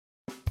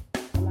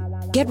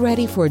Get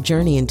ready for a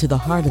journey into the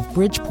heart of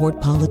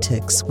Bridgeport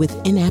politics with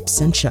In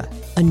Absentia,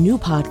 a new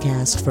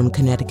podcast from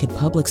Connecticut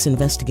Public's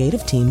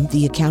investigative team,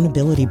 The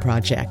Accountability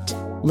Project.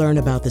 Learn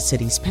about the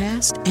city's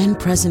past and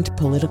present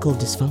political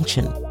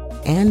dysfunction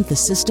and the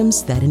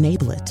systems that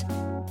enable it.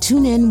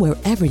 Tune in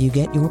wherever you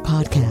get your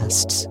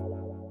podcasts.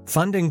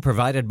 Funding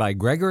provided by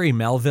Gregory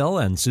Melville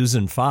and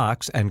Susan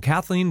Fox and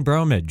Kathleen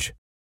Bromage.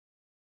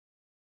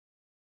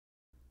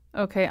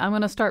 Okay, I'm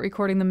going to start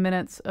recording the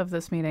minutes of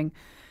this meeting.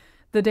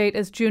 The date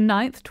is June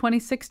 9th,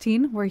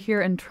 2016. We're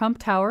here in Trump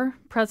Tower.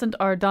 Present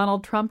are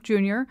Donald Trump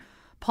Jr.,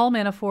 Paul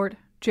Manafort,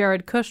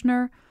 Jared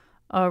Kushner,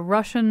 a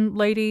Russian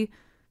lady,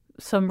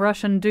 some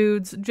Russian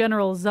dudes,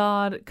 General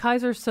Zod,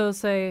 Kaiser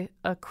Sose,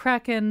 a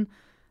Kraken,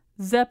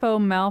 Zeppo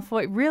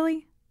Malfoy.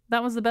 Really?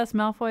 That was the best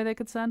Malfoy they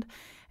could send?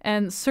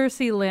 And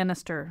Cersei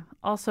Lannister.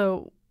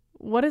 Also,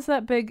 what is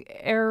that big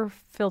air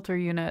filter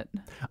unit?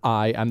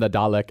 I am the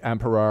Dalek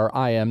Emperor.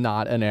 I am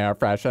not an air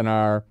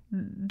freshener.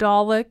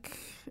 Dalek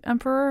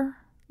Emperor?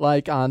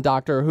 Like on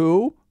Doctor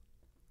Who?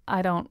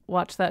 I don't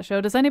watch that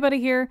show. Does anybody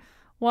here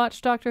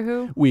watch Doctor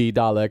Who? We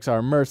Daleks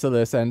are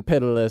merciless and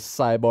pitiless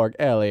cyborg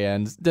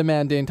aliens,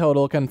 demanding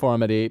total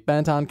conformity,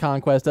 bent on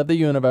conquest of the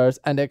universe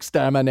and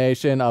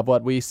extermination of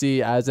what we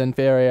see as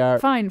inferior.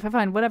 Fine,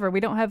 whatever. We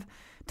don't have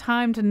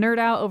time to nerd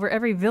out over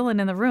every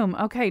villain in the room.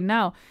 Okay,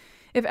 now,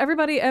 if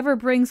everybody ever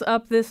brings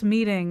up this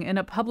meeting in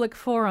a public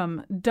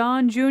forum,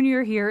 Don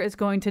Jr. here is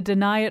going to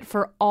deny it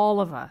for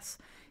all of us.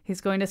 He's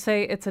going to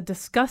say it's a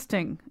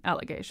disgusting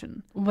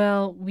allegation.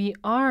 Well, we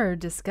are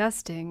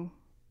disgusting.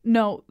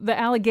 No, the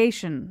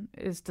allegation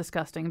is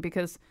disgusting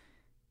because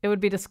it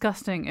would be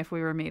disgusting if we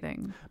were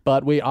meeting.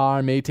 But we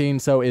are meeting,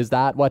 so is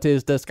that what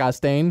is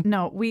disgusting?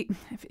 No,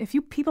 if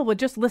you people would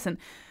just listen.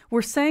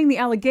 We're saying the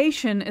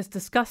allegation is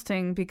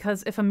disgusting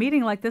because if a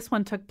meeting like this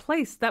one took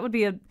place, that would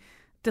be a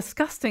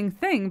disgusting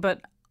thing.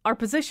 But our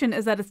position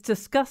is that it's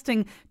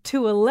disgusting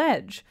to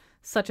allege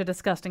such a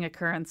disgusting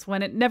occurrence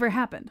when it never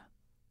happened.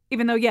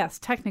 Even though, yes,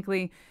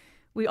 technically,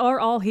 we are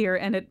all here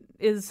and it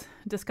is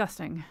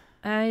disgusting.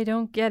 I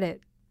don't get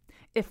it.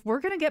 If we're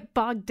going to get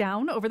bogged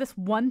down over this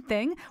one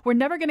thing, we're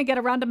never going to get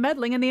around to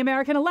meddling in the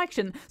American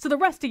election. So the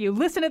rest of you,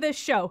 listen to this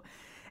show.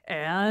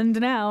 And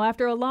now,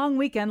 after a long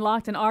weekend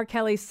locked in R.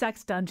 Kelly's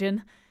sex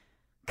dungeon,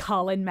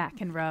 Colin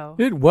McEnroe.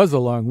 It was a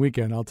long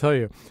weekend, I'll tell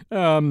you.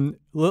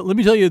 Let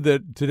me tell you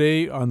that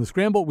today on the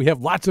Scramble, we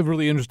have lots of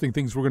really interesting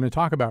things we're going to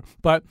talk about.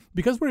 But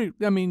because we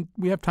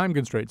have time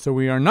constraints, so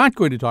we are not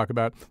going to talk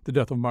about the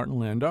death of Martin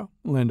Landau,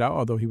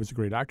 although he was a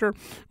great actor,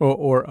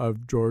 or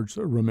of George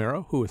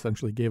Romero, who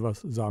essentially gave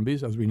us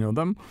zombies as we know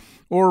them,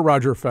 or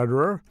Roger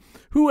Federer,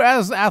 who,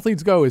 as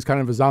athletes go, is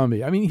kind of a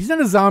zombie. I mean, he's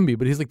not a zombie,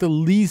 but he's like the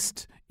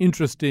least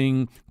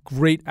interesting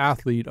great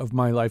athlete of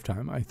my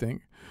lifetime, I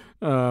think.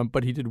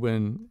 But he did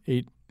win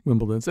 8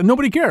 Wimbledons. And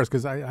nobody cares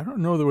because I don't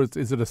know.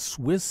 Is it a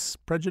Swiss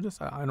prejudice?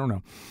 I don't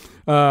know.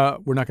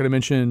 We're not going to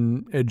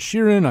mention Ed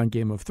Sheeran on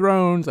Game of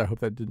Thrones. I hope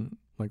that didn't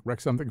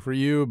wreck something for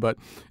you. But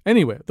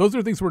anyway, those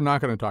are things we're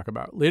not going to talk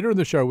about. Later in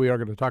the show, we are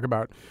going to talk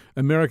about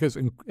America's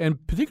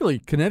and particularly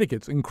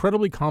Connecticut's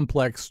incredibly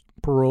complex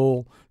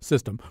parole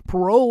system.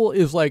 Parole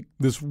is like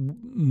this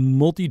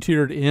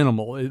multi-tiered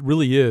animal. It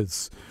really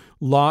is.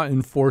 Law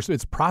enforcement,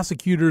 it's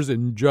prosecutors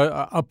and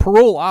a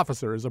parole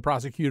officer is a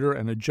prosecutor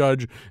and a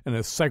judge and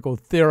a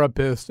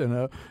psychotherapist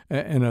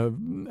and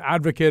a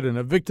advocate and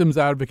a victim's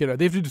advocate.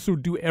 They have to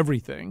do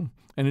everything.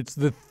 And it's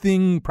the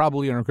thing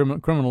probably in our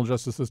criminal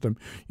justice system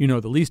you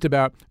know the least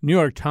about. New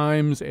York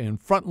Times and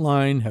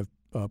Frontline have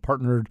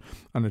partnered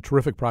on a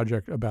terrific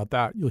project about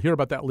that. You'll hear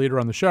about that later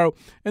on the show.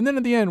 And then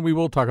at the end, we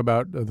will talk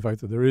about the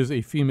fact that there is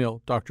a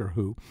female Doctor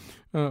Who,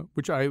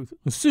 which I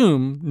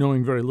assume,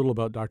 knowing very little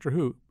about Doctor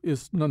Who,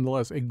 is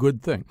nonetheless a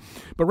good thing.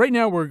 But right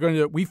now,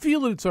 we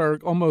feel that it's our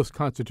almost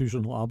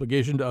constitutional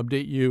obligation to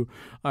update you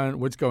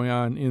on what's going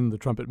on in the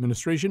Trump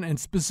administration and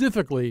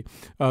specifically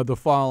the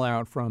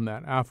fallout from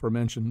that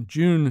aforementioned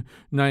June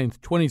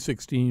 9th,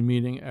 2016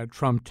 meeting at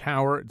Trump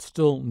Tower. It's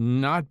still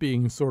not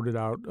being sorted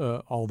out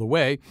all the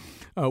way.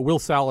 Will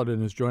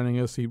Saladin is joining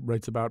us. He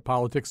writes about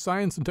politics,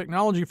 science, and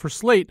technology for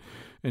Slate,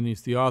 and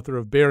he's the author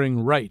of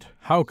Bearing Right,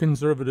 How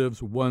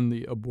Conservatives Won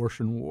the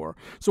Abortion War.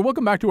 So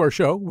welcome back to our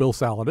show, Will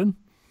Saladin.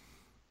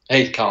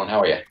 Hey, Colin,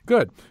 how are you?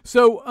 Good.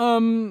 So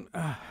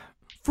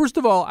first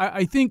of all,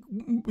 I think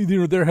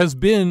there has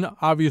been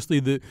obviously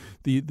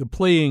the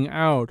playing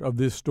out of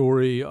this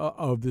story,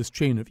 of this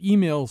chain of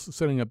emails,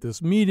 setting up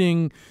this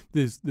meeting,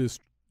 this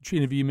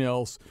chain of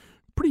emails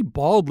pretty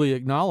baldly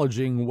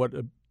acknowledging what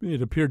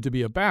it appeared to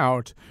be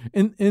about.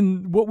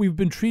 And what we've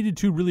been treated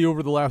to really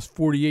over the last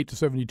 48 to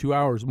 72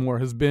 hours more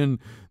has been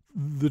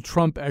the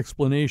Trump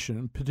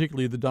explanation,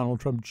 particularly the Donald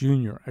Trump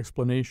Jr.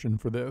 explanation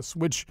for this,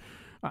 which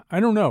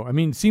I don't know. I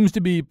mean, seems to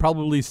be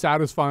probably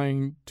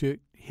satisfying to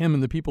him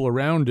and the people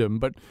around him,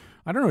 but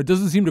I don't know. It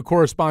doesn't seem to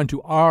correspond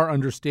to our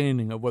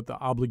understanding of what the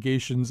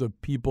obligations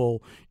of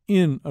people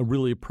in a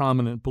really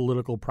prominent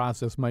political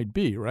process might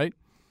be, right?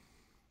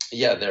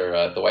 Yeah,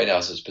 the White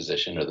House's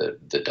position, or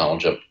the Donald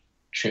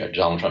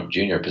Trump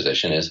Jr.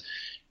 position, is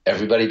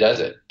everybody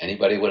does it.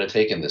 Anybody would have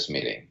taken this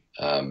meeting.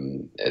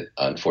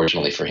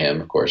 Unfortunately for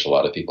him, of course, a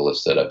lot of people have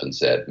stood up and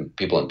said,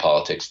 people in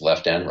politics,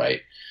 left and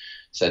right,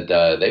 said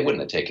they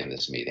wouldn't have taken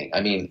this meeting.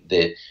 I mean,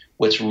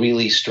 what's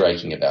really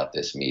striking about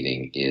this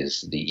meeting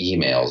is the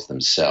emails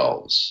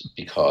themselves,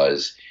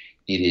 because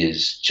it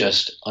is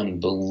just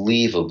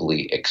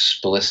unbelievably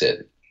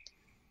explicit.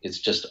 It's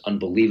just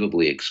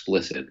unbelievably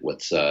explicit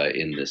what's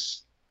in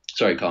this.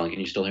 Sorry, Colin, can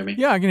you still hear me?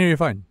 Yeah, I can hear you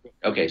fine.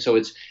 Okay, so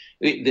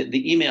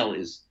the email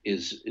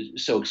is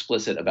so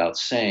explicit about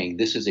saying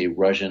this is a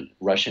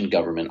Russian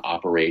government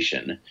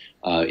operation.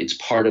 It's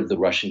part of the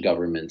Russian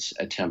government's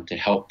attempt to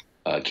help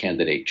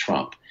candidate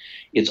Trump.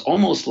 It's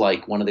almost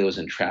like one of those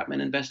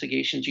entrapment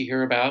investigations you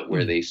hear about,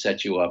 where they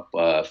set you up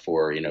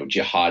for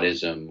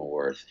jihadism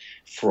or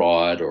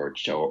fraud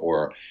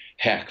or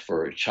heck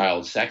for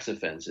child sex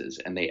offenses,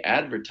 and they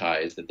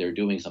advertise that they're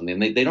doing something.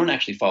 They don't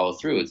actually follow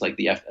through. It's like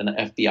an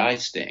FBI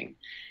sting.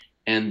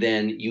 And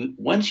then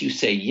once you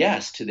say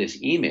yes to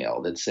this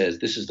email that says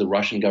this is the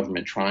Russian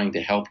government trying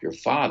to help your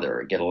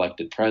father get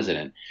elected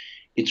president,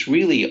 it's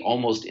really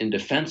almost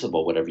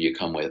indefensible whatever you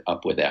come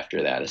up with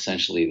after that.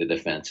 Essentially, the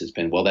defense has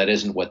been, well, that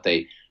isn't what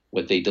they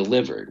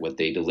delivered. What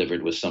they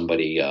delivered was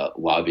somebody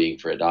lobbying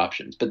for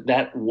adoptions. But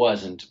that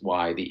wasn't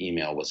why the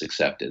email was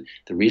accepted.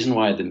 The reason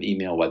why the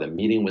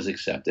meeting was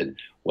accepted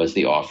was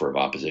the offer of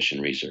opposition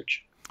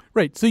research.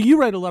 Right. So you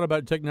write a lot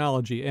about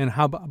technology and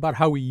about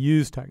how we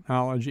use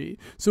technology.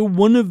 So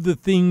one of the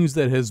things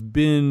that has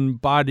been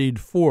bodied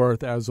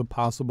forth as a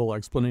possible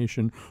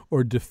explanation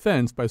or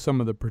defense by some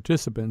of the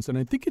participants, and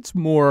I think it's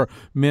more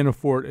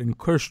Manafort and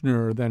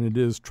Kushner than it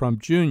is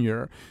Trump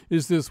Jr.,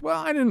 is this, well,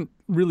 I didn't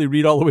really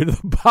read all the way to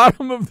the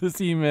bottom of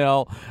this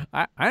email.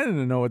 I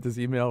didn't know what this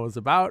email was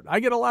about. I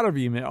get a lot of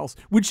emails,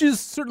 which is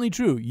certainly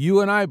true.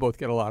 You and I both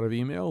get a lot of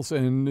emails,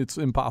 and it's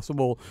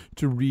impossible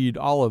to read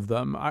all of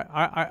them.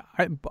 I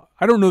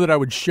don't know that I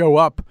would show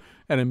up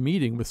at a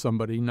meeting with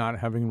somebody not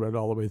having read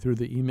all the way through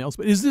the emails.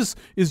 But is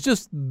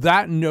just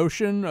that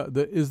notion,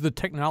 is the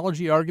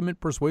technology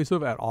argument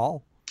persuasive at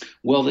all?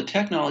 Well, the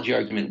technology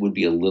argument would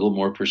be a little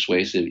more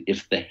persuasive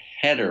if the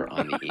header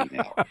on the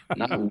email,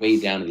 not way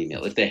down in the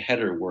email, if the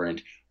header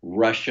weren't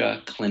Russia,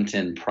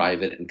 Clinton,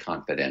 private and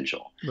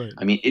confidential. Right.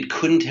 I mean, it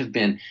couldn't have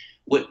been.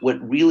 What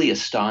really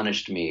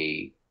astonished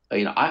me,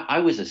 I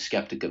was a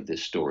skeptic of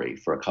this story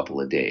for a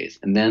couple of days.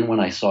 And then when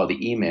I saw the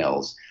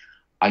emails,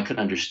 I could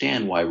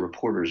understand why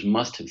reporters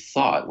must have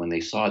thought when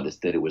they saw this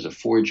that it was a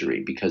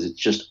forgery, because it's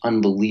just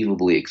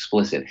unbelievably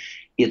explicit.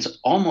 It's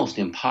almost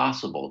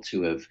impossible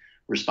to have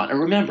responded.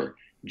 Remember,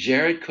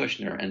 Jared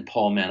Kushner and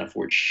Paul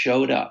Manafort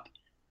showed up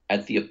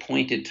at the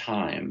appointed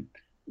time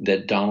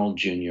that Donald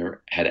Jr.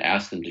 had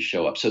asked them to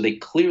show up. So they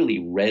clearly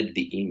read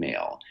the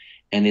email.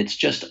 And it's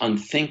just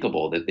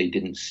unthinkable that they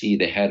didn't see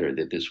the header,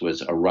 that this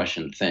was a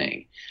Russian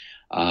thing.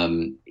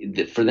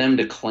 For them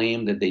to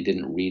claim that they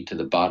didn't read to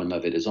the bottom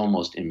of it is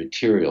almost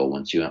immaterial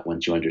once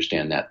you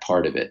understand that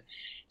part of it.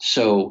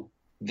 So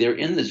they're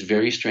in this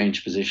very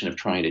strange position of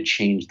trying to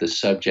change the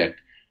subject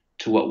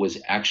to what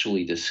was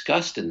actually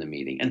discussed in the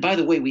meeting. And by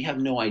the way, we have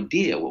no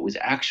idea what was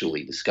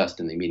actually discussed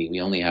in the meeting.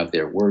 We only have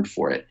their word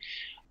for it.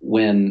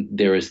 When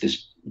there is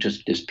this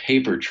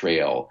paper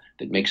trail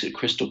that makes it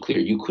crystal clear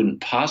you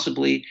couldn't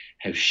possibly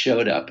have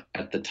showed up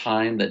at the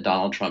time that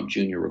Donald Trump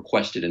Jr.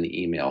 requested in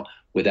the email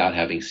without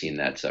having seen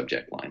that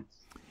subject line.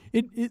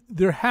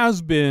 There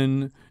has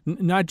been,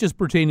 not just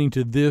pertaining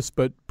to this,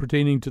 but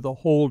pertaining to the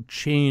whole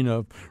chain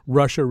of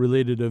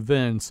Russia-related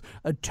events,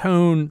 a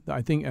tone,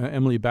 I think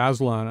Emily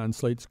Bazelon on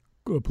Slate's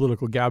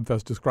Political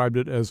Gabfest described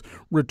it as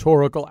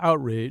rhetorical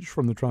outrage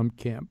from the Trump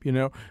camp.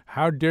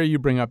 How dare you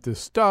bring up this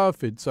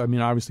stuff?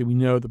 Obviously we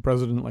know the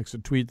president likes to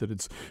tweet that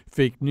it's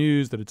fake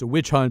news, that it's a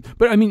witch hunt.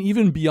 But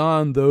even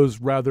beyond those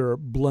rather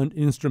blunt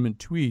instrument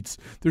tweets,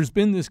 there's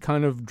been this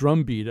kind of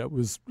drumbeat that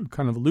was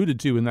kind of alluded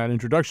to in that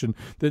introduction,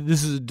 that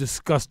this is a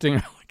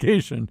disgusting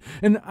allegation.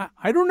 And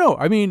I don't know.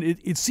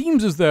 It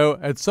seems as though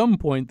at some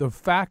point the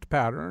fact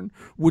pattern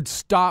would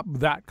stop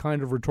that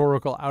kind of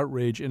rhetorical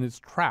outrage in its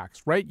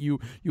tracks, right? You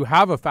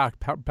have a fact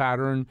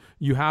pattern,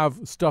 you have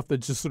stuff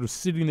that's just sort of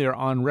sitting there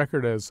on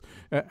record as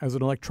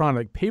an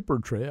electronic paper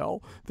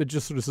trail that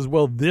just sort of says,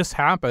 well, this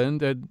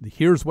happened, and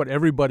here's what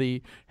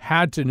everybody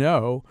had to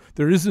know.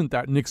 There isn't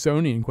that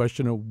Nixonian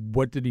question of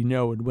what did he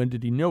know and when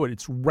did he know it.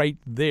 It's right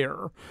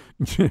there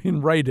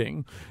in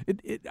writing.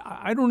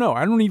 I don't know.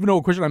 I don't even know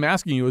what question I'm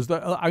asking you.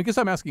 I guess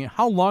I'm asking,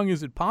 how long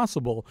is it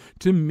possible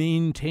to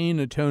maintain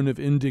a tone of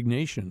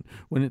indignation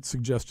when it's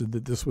suggested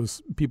that this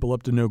was people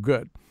up to no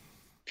good?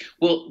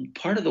 Well,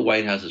 part of the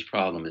White House's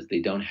problem is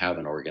they don't have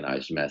an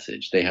organized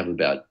message. They have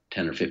about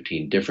 10 or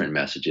 15 different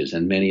messages,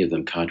 and many of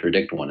them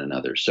contradict one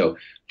another. So,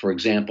 for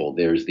example,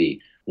 there's the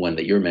one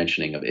that you're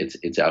mentioning of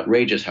it's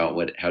outrageous how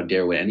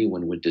dare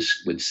anyone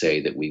would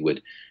say that we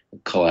would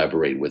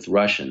collaborate with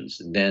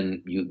Russians.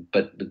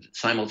 But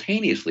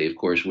simultaneously, of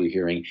course, we're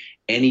hearing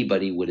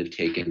anybody would have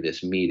taken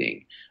this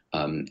meeting,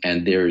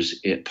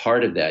 and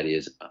part of that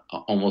is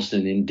almost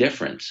an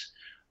indifference,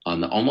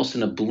 almost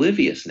an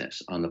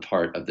obliviousness on the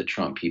part of the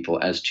Trump people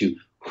as to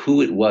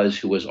who it was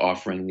who was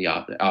offering the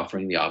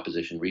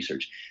opposition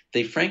research.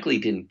 They frankly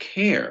didn't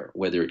care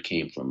whether it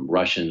came from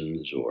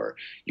Russians or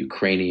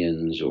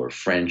Ukrainians or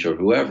French or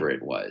whoever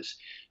it was.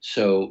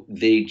 So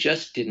they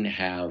just didn't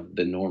have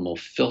the normal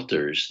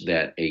filters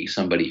that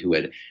somebody who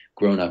had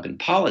grown up in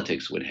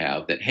politics would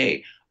have, that,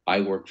 hey,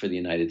 I work for the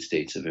United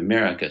States of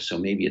America, so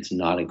maybe it's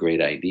not a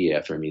great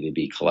idea for me to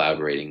be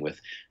collaborating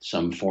with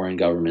some foreign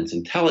government's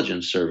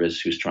intelligence service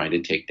who's trying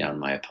to take down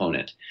my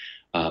opponent.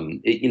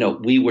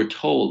 We were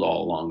told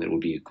all along that it would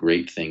be a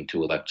great thing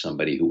to elect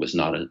somebody who was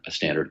not a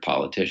standard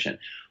politician.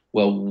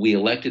 Well, we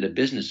elected a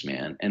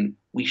businessman, and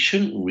we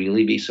shouldn't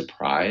really be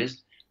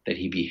surprised that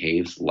he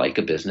behaves like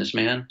a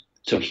businessman.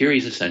 So here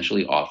he's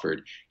essentially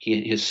offered,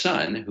 his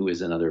son, who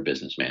is another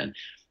businessman,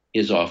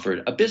 is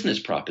offered a business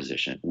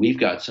proposition. We've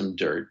got some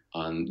dirt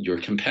on your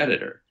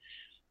competitor.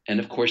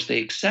 And of course, they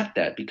accept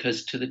that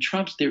because to the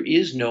Trumps, there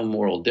is no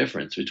moral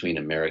difference between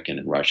American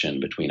and Russian,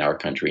 between our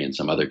country and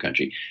some other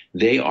country.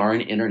 They are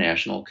an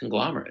international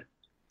conglomerate.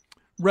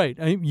 Right.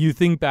 You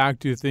think back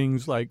to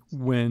things like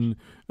when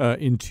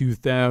in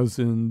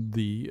 2000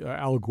 the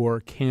Al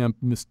Gore camp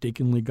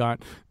mistakenly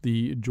got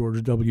the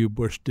George W.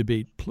 Bush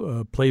debate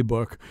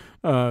playbook.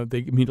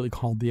 They immediately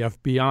called the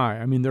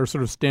FBI. I mean, there are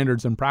sort of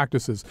standards and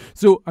practices.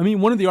 So, I mean,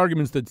 one of the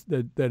arguments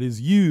that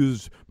is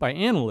used by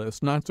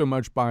analysts, not so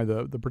much by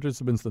the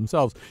participants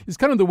themselves, is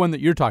kind of the one that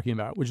you're talking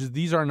about, which is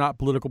these are not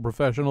political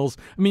professionals.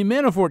 I mean,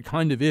 Manafort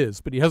kind of is,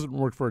 but he hasn't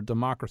worked for a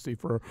democracy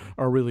for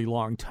a really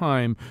long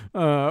time.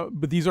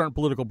 But these aren't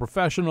political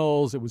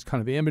professionals. It was kind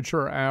of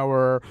amateur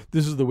hour.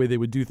 This is the way they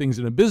would do things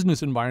in a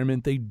business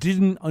environment. They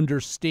didn't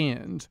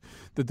understand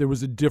that there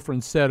was a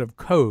different set of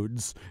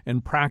codes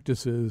and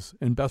practices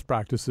and best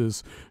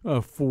practices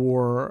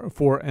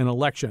for an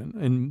election.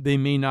 And they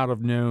may not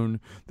have known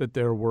that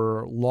there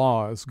were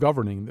laws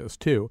governing this,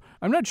 too.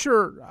 I'm not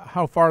sure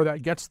how far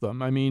that gets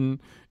them. I mean,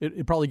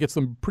 it probably gets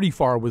them pretty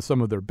far with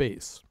some of their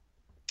base.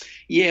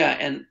 Yeah,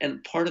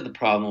 and part of the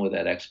problem with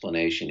that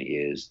explanation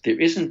is there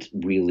isn't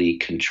really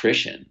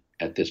contrition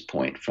at this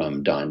point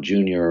from Don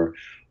Jr.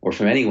 or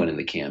from anyone in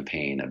the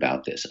campaign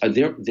about this.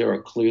 There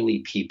are clearly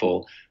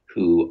people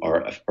who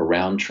are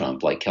around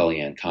Trump, like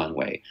Kellyanne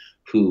Conway,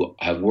 who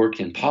have worked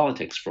in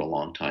politics for a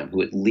long time,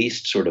 who at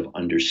least sort of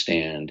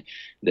understand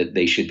that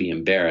they should be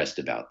embarrassed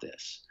about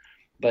this.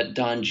 But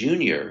Don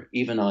Jr.,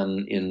 even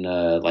in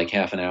like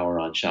half an hour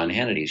on Sean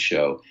Hannity's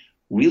show,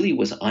 really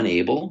was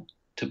unable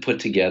to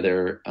put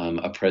together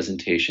a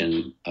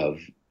presentation of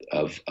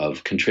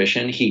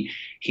contrition.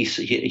 He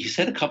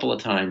said a couple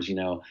of times,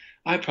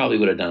 I probably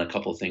would have done a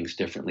couple of things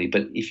differently.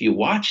 But if you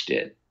watched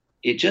it,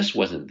 it just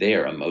wasn't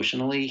there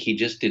emotionally. He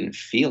just didn't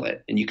feel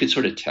it. And you could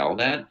sort of tell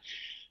that.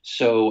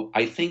 So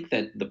I think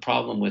that the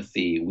problem with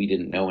we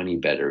didn't know any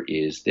better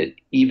is that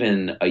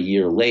even a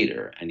year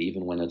later, and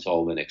even when it's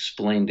all been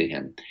explained to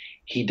him,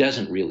 he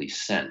doesn't really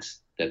sense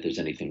that there's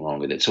anything wrong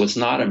with it. So it's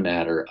not a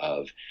matter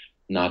of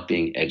not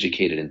being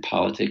educated in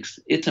politics.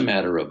 It's a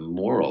matter of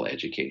moral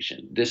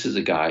education. This is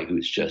a guy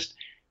who's just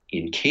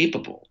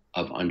incapable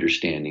of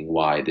understanding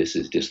why this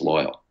is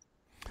disloyal.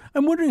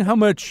 I'm wondering how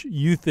much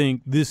you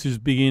think this is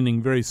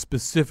beginning very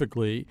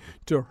specifically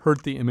to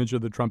hurt the image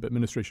of the Trump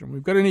administration.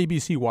 We've got an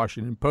ABC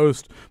Washington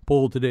Post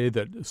poll today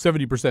that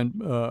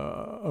 70%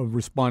 of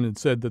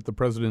respondents said that the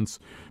president's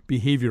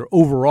behavior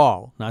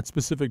overall, not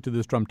specific to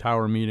this Trump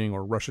Tower meeting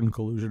or Russian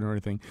collusion or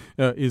anything,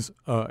 is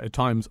at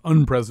times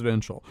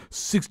unpresidential.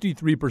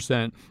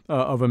 63%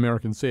 of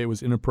Americans say it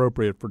was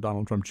inappropriate for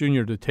Donald Trump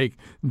Jr. to take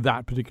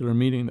that particular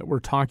meeting that we're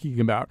talking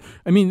about.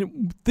 I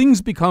mean,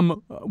 things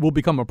will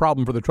become a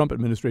problem for the Trump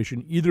administration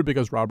either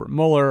because Robert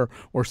Mueller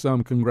or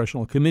some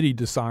congressional committee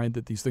decide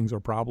that these things are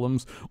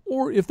problems,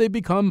 or if they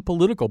become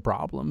political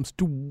problems.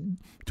 To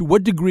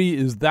what degree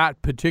is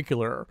that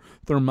particular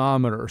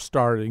thermometer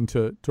starting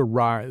to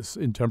rise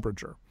in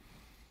temperature?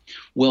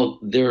 Well,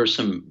 there are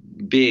some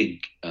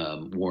big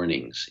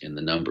warnings in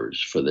the numbers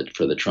for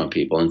the Trump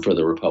people and for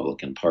the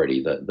Republican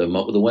Party.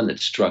 The one that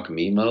struck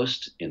me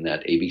most in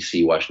that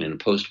ABC Washington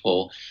Post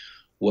poll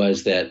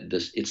was that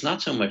it's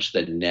not so much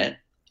the net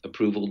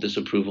approval,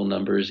 disapproval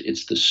numbers,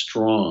 it's the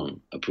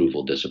strong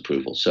approval,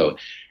 disapproval. So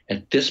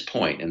at this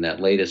point in that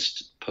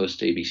latest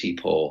post-ABC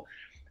poll,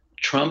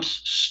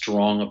 Trump's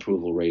strong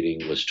approval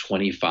rating was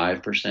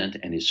 25%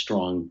 and his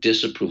strong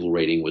disapproval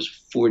rating was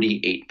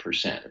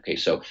 48%. Okay,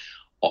 so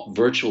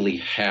virtually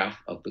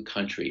half of the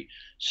country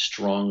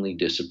strongly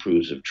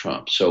disapproves of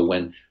Trump. So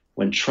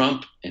when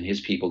Trump and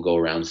his people go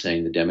around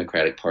saying the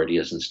Democratic Party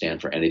doesn't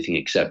stand for anything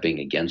except being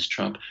against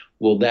Trump,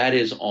 well, that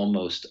is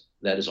almost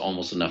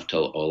enough to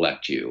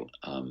elect you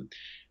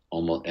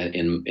almost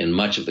in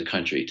much of the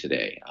country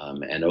today.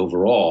 And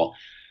overall,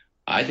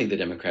 I think the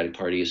Democratic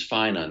Party is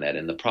fine on that.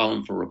 And the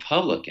problem for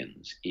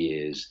Republicans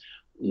is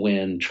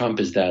when Trump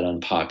is that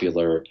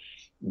unpopular,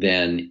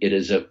 then it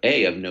is of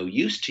no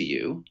use to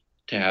you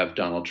to have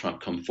Donald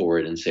Trump come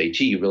forward and say,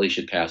 gee, you really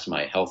should pass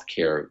my health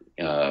care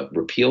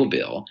repeal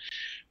bill,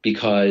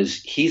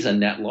 because he's a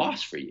net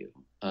loss for you.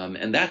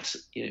 And that's,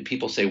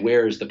 people say,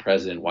 where is the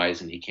president? Why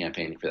isn't he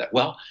campaigning for that?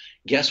 Well,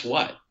 guess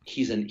what?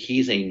 he's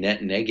a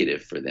net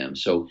negative for them.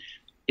 So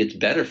it's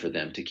better for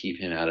them to keep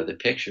him out of the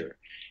picture.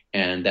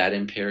 And that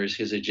impairs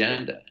his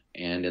agenda.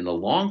 And in the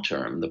long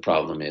term, the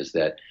problem is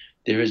that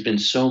there has been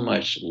so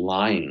much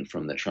lying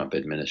from the Trump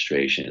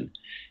administration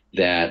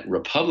that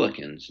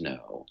Republicans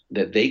know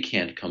that they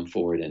can't come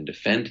forward and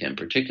defend him,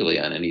 particularly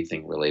on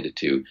anything related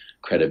to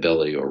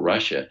credibility or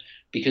Russia,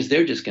 because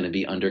they're just going to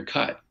be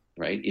undercut,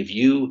 right? If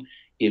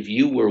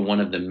you were one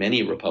of the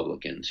many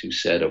Republicans who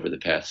said over the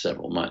past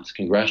several months,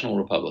 congressional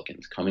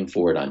Republicans coming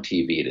forward on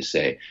TV to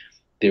say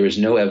there is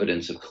no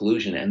evidence of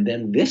collusion, and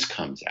then this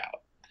comes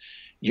out,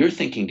 you're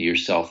thinking to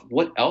yourself,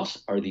 what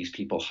else are these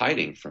people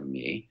hiding from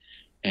me?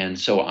 And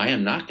so I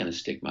am not going to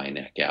stick my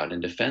neck out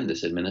and defend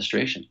this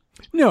administration.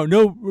 No,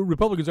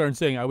 Republicans aren't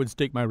saying I would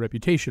stake my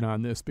reputation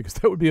on this, because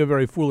that would be a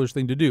very foolish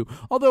thing to do.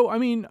 Although, I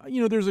mean,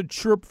 there's a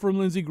chirp from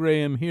Lindsey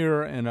Graham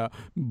here and a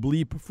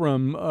bleep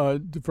from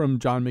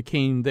John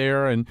McCain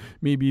there, and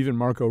maybe even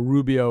Marco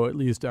Rubio, at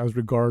least as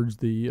regards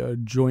the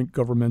joint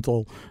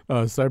governmental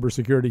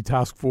cybersecurity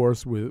task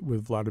force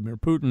with Vladimir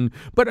Putin.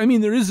 But I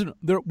mean,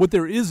 what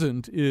there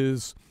isn't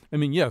is, I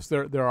mean, yes,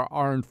 there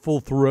aren't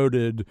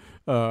full-throated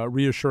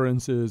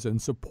reassurances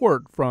and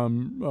support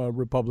from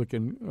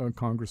Republican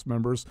Congress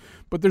members,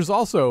 but there's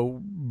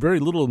also very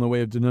little in the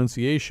way of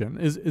denunciation.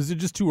 Is it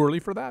just too early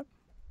for that?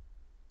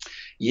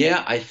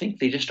 Yeah, I think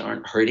they just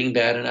aren't hurting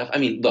bad enough. I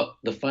mean, look,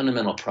 the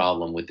fundamental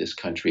problem with this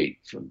country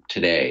from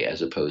today,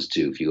 as opposed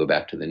to if you go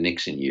back to the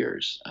Nixon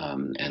years,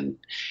 and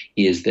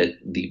is that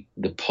the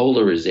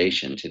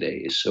polarization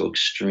today is so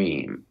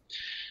extreme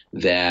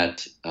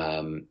that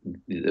and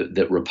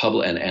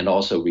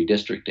also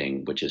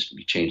redistricting, which has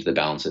changed the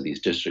balance of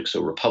these districts.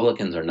 So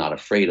Republicans are not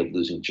afraid of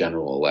losing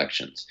general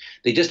elections.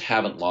 They just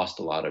haven't lost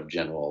a lot of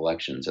general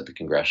elections at the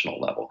congressional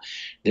level.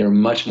 They're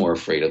much more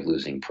afraid of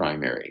losing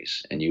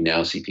primaries. And you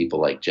now see people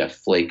like Jeff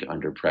Flake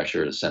under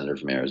pressure, the senator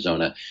from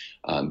Arizona,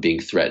 being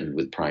threatened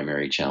with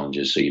primary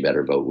challenges. So you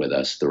better vote with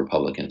us, the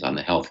Republicans, on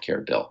the health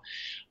care bill.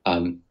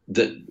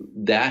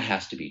 That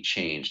has to be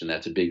changed, and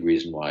that's a big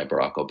reason why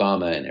Barack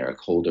Obama and Eric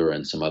Holder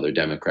and some other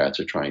Democrats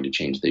are trying to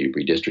change the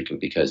redistricting,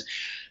 because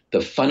the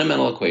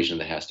fundamental equation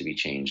that has to be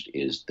changed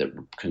is that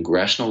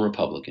congressional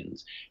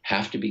Republicans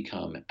have to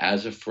become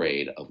as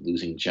afraid of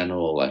losing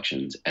general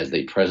elections as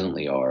they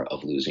presently are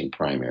of losing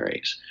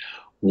primaries.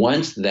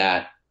 Once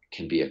that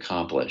can be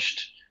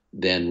accomplished,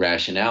 then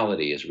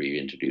rationality is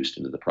reintroduced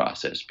into the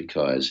process,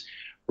 because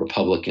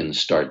Republicans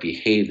start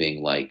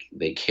behaving like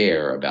they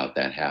care about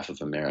that half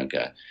of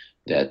America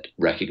that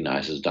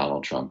recognizes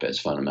Donald Trump as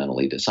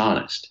fundamentally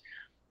dishonest.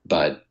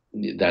 But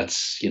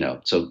that's,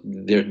 so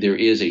there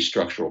is a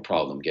structural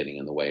problem getting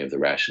in the way of the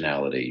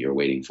rationality you're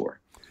waiting for.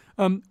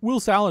 Will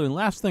Saladin,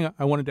 last thing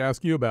I wanted to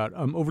ask you about.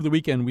 Over the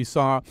weekend, we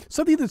saw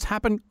something that's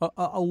happened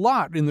a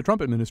lot in the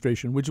Trump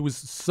administration, which was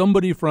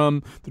somebody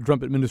from the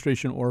Trump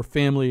administration or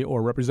family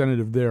or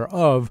representative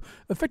thereof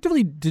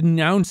effectively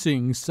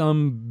denouncing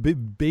some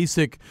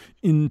basic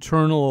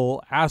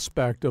internal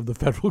aspect of the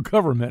federal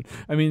government.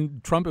 I mean,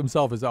 Trump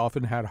himself has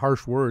often had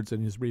harsh words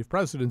in his brief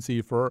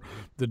presidency for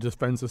the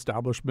defense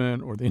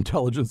establishment or the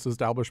intelligence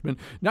establishment.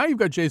 Now you've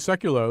got Jay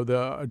Sekulow,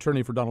 the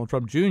attorney for Donald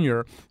Trump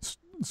Jr.,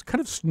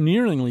 kind of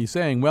sneeringly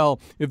saying, well,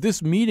 if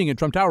this meeting at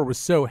Trump Tower was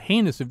so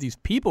heinous, if these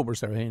people were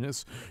so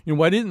heinous,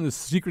 why didn't the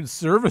Secret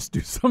Service do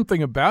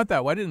something about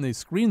that? Why didn't they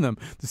screen them?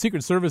 The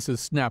Secret Service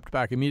has snapped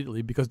back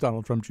immediately because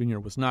Donald Trump Jr.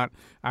 was not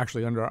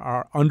actually under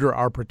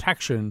our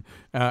protection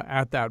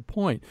at that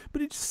point.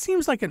 But it just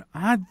seems like an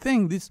odd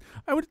thing.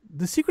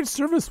 The Secret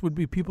Service would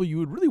be people you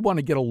would really want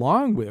to get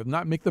along with,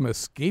 not make them a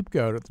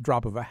scapegoat at the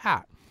drop of a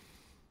hat.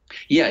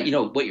 Yeah,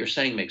 what you're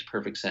saying makes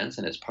perfect sense,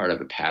 and it's part of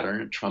a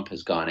pattern Trump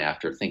has gone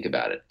after. Think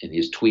about it. In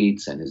his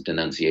tweets and his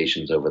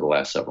denunciations over the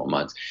last several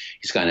months,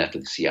 he's gone after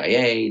the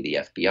CIA, the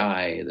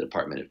FBI, the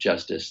Department of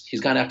Justice.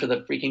 He's gone after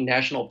the freaking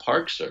National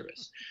Park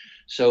Service.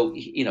 So,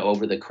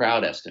 over the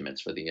crowd estimates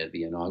for the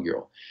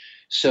inaugural.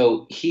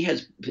 So he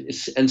has,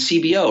 and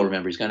CBO,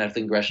 remember, he's gone after the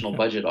Congressional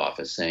Budget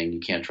Office saying you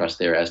can't trust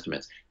their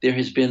estimates. There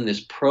has been this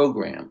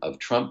program of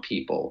Trump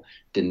people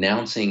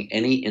denouncing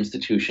any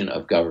institution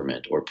of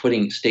government or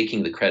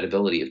staking the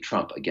credibility of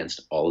Trump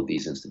against all of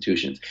these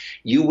institutions.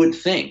 You would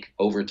think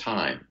over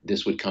time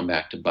this would come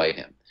back to bite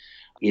him.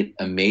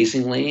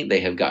 Amazingly,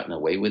 they have gotten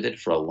away with it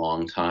for a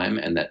long time,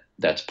 and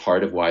that's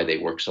part of why they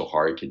work so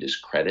hard to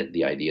discredit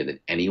the idea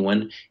that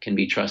anyone can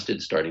be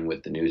trusted, starting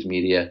with the news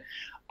media.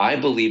 I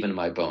believe in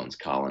my bones,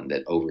 Colin,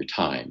 that over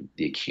time,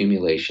 the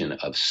accumulation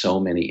of so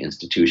many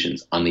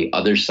institutions on the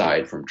other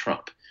side from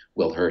Trump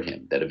will hurt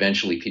him, that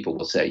eventually people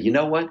will say, you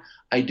know what?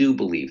 I do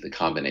believe the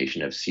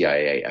combination of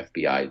CIA,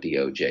 FBI,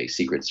 DOJ,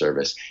 Secret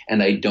Service,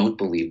 and I don't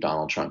believe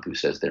Donald Trump, who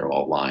says they're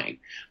all lying.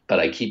 But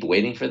I keep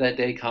waiting for that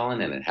day,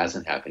 Colin, and it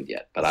hasn't happened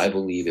yet. But I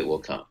believe it will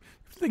come.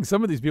 I think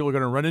some of these people are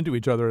going to run into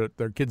each other at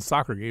their kids'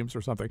 soccer games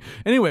or something.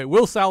 Anyway,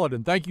 Will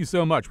Saladin, thank you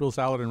so much. Will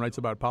Saladin writes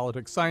about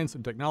politics, science,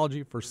 and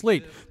technology for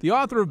Slate, the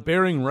author of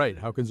Bearing Right,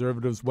 How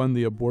Conservatives Won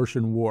the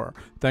Abortion War.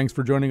 Thanks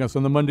for joining us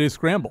on the Monday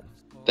Scramble.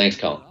 Thanks,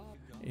 Colin.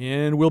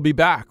 And we'll be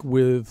back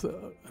with,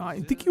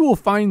 I think you will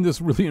find this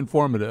really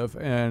informative,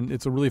 and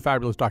it's a really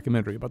fabulous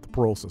documentary about the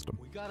parole system.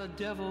 We got a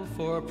devil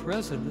for a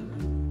president.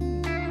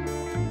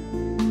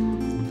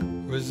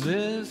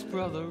 Resist,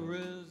 brother,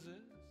 resist.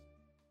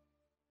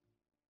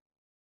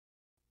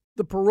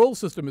 The parole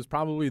system is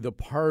probably the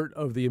part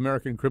of the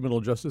American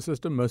criminal justice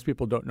system most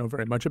people don't know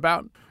very much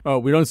about.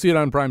 We don't see it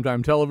on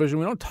primetime television.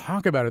 We don't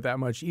talk about it that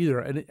much either.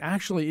 And it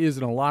actually is,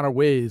 in a lot of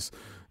ways,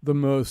 the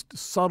most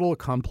subtle,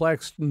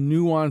 complex,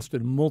 nuanced,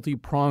 and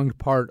multi-pronged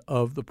part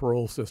of the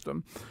parole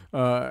system.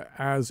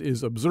 As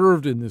is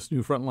observed in this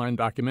new Frontline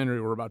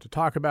documentary we're about to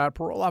talk about,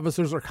 parole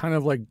officers are kind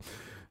of like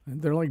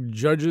they're like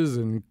judges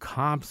and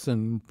cops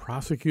and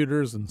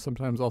prosecutors and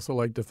sometimes also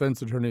like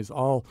defense attorneys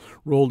all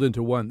rolled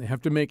into one. They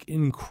have to make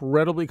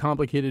incredibly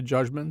complicated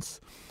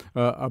judgments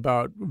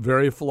about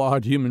very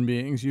flawed human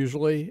beings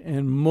usually,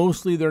 and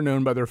mostly they're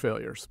known by their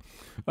failures.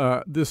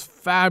 This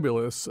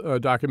fabulous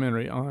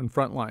documentary on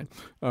Frontline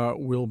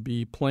will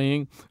be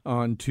playing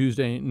on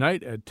Tuesday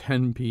night at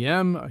 10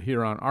 p.m.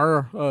 Here on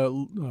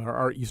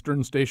our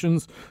Eastern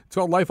stations. It's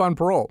called Life on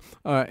Parole,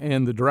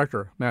 and the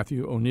director,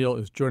 Matthew O'Neill,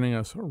 is joining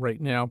us right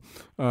now.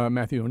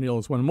 Matthew O'Neill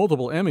has won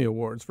multiple Emmy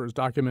Awards for his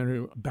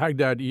documentary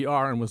Baghdad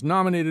ER and was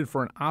nominated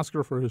for an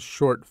Oscar for his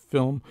short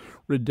film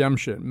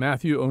Redemption.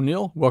 Matthew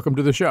O'Neill, welcome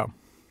to the show.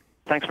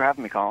 Thanks for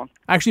having me, Colin.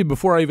 Actually,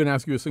 before I even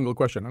ask you a single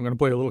question, I'm going to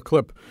play a little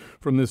clip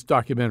from this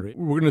documentary.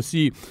 We're going to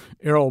see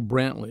Errol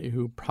Brantley,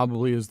 who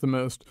probably is the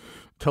most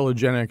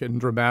telegenic and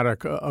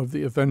dramatic of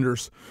the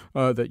offenders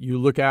that you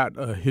look at.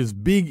 His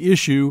big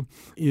issue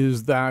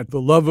is that the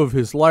love of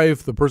his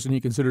life, the person he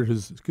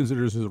considers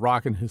his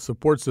rock and his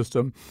support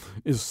system,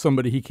 is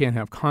somebody he can't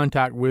have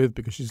contact with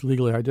because she's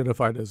legally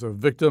identified as a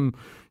victim.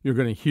 You're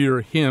going to hear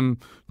him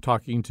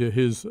talking to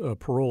his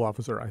parole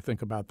officer, I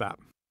think, about that.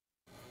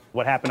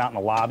 What happened out in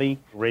the lobby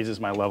raises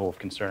my level of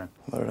concern.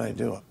 What did I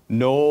do?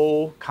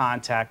 No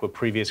contact with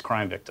previous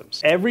crime victims.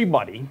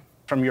 Everybody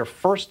from your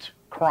first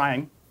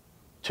crime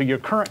to your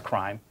current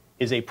crime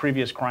is a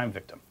previous crime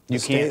victim. You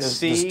can't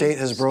see. The state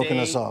has broken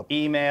us up.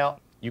 Email.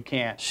 You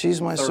can't.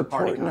 She's my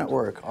support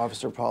network,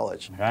 Officer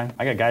Polich. Okay?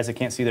 I got guys that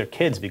can't see their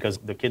kids because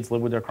the kids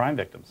live with their crime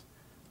victims.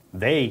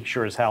 They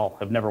sure as hell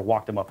have never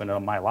walked them up into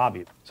my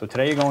lobby. So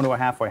today you're going to a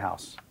halfway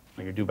house.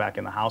 You're due back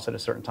in the house at a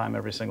certain time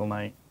every single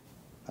night.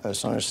 I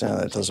just understand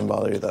that it doesn't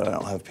bother you that I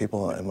don't have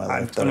people in my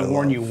life that I love. I'm going to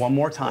warn you one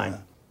more time. Yeah.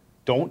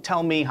 Don't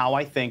tell me how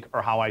I think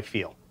or how I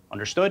feel.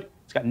 Understood?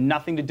 It's got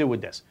nothing to do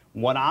with this.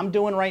 What I'm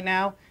doing right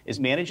now is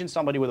managing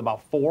somebody with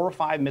about 4 or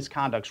 5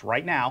 misconducts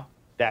right now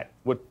that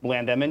would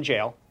land them in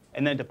jail,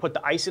 and then to put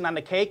the icing on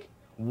the cake,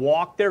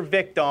 walk their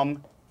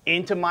victim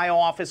into my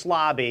office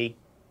lobby,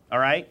 all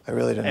right? I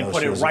really didn't know. And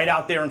put it right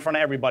out there in front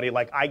of everybody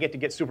like I get to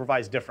get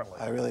supervised differently.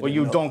 I really well, didn't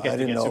you know. don't get I to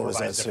didn't get know it was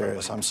supervised that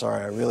differently. serious. I'm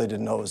sorry. I really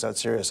didn't know it was that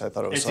serious. I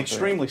thought it was something. It's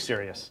extremely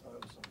serious.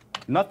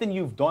 Nothing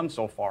you've done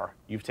so far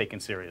you've taken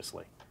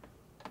seriously.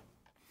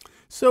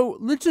 So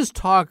let's just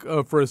talk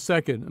for a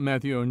second,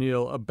 Matthew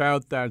O'Neill,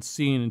 about that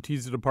scene and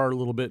tease it apart a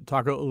little bit,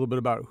 talk a little bit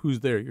about who's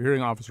there. You're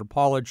hearing Officer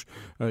Polich.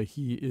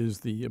 He is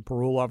the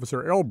parole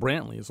officer. Errol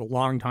Brantley is a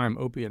longtime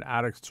opiate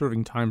addict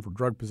serving time for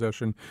drug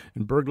possession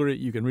and burglary.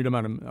 You can read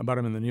about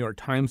him in the New York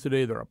Times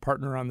today. They're a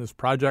partner on this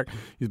project.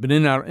 He's been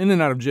in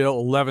and out of jail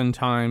 11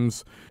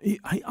 times.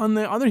 On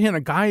the other hand,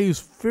 a guy who's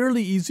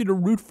fairly easy to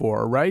root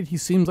for, right? He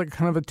seems like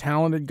kind of a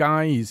talented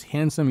guy. He's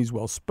handsome. He's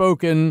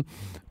well-spoken.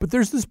 But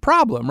there's this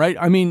problem, right?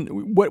 I mean,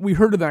 what we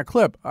heard in that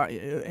clip,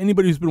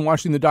 anybody who's been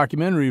watching the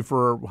documentary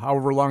for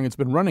however long it's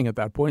been running at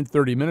that point,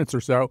 30 minutes or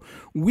so,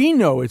 we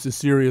know it's a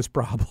serious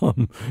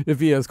problem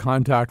if he has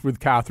contact with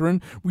Catherine.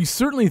 We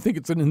certainly think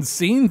it's an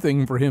insane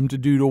thing for him to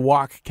do to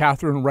walk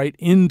Catherine right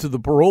into the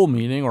parole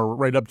meeting or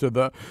right up to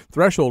the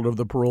threshold of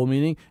the parole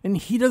meeting, and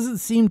he doesn't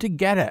seem to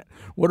get it.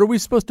 What are we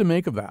supposed to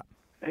make of that?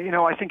 You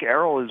know, I think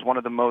Errol is one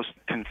of the most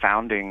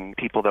confounding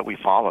people that we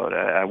followed.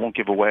 I won't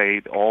give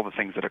away all the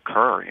things that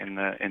occur in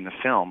the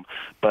film,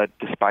 but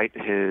despite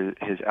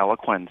his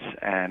eloquence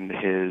and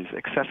his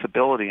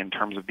accessibility in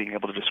terms of being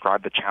able to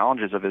describe the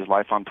challenges of his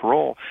life on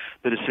parole,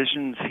 the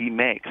decisions he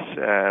makes,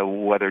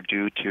 whether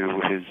due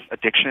to his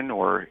addiction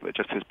or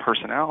just his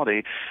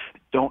personality,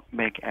 don't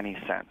make any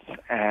sense.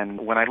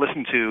 And when I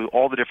listened to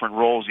all the different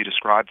roles you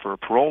described for a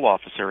parole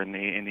officer in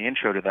the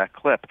intro to that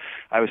clip,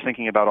 I was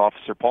thinking about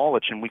Officer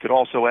Polich, and we could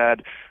also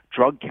add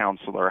drug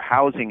counselor,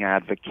 housing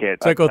advocate,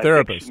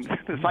 psychotherapist.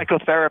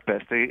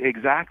 Psychotherapist,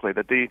 exactly.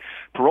 That the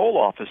parole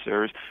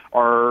officers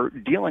are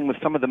dealing with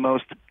some of the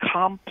most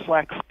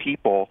complex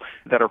people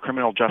that our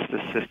criminal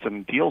justice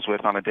system deals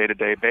with on a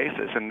day-to-day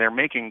basis, and they're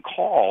making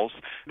calls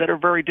that are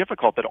very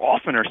difficult, that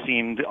often are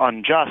seen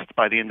unjust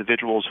by the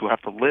individuals who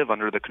have to live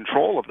under the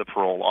control of the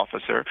parole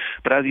officer.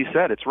 But as you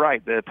said, it's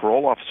right. The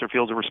parole officer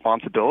feels a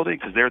responsibility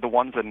because they're the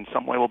ones that in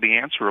some way will be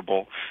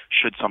answerable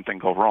should something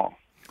go wrong.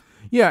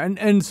 Yeah,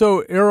 and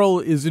so Errol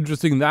is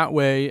interesting that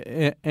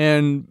way,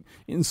 and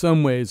in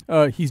some ways,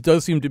 he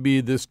does seem to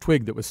be this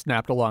twig that was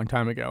snapped a long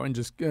time ago and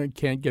just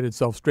can't get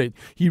itself straight.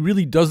 He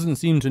really doesn't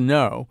seem to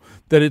know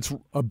that it's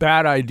a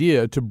bad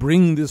idea to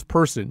bring this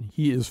person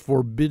he is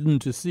forbidden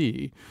to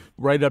see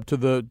right up to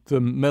the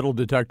metal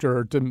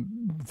detector to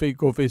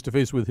go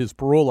face-to-face with his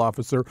parole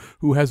officer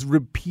who has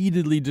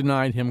repeatedly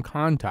denied him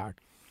contact.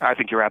 I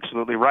think you're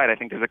absolutely right. I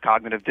think there's a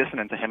cognitive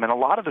dissonance to him. And a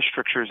lot of the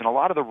strictures and a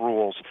lot of the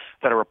rules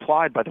that are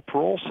applied by the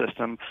parole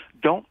system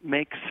don't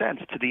make sense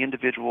to the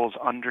individuals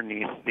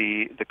underneath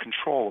the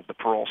control of the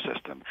parole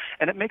system.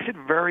 And it makes it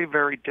very,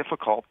 very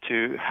difficult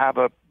to have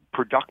a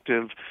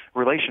productive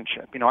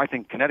relationship. I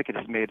think Connecticut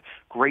has made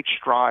great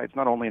strides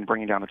not only in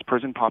bringing down its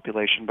prison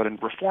population, but in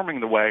reforming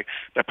the way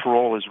that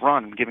parole is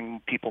run and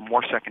giving people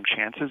more second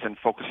chances and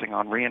focusing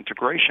on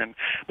reintegration.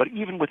 But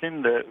even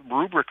within the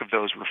rubric of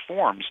those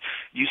reforms,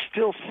 you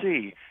still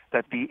see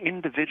that the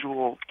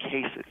individual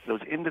cases, those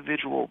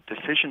individual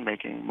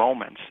decision-making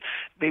moments,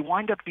 they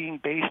wind up being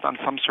based on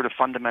some sort of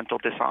fundamental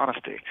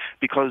dishonesty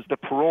because the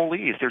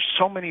parolees, there's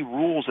so many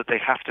rules that they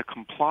have to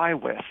comply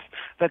with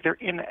that they're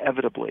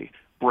inevitably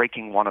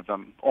breaking one of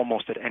them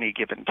almost at any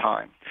given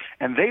time.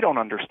 And they don't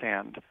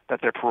understand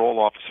that their parole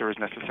officer is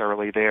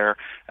necessarily there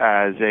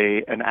as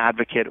an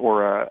advocate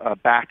or a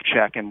back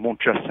check and won't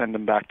just send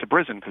them back to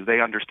prison because they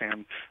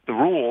understand the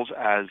rules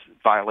as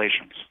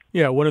violations.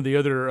 Yeah, one of the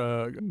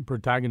other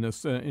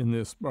protagonists in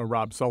this,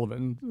 Rob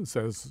Sullivan,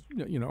 says,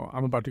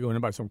 I'm about to go in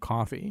and buy some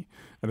coffee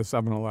at a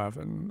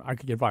 7-Eleven. I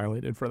could get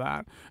violated for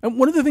that. And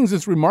one of the things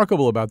that's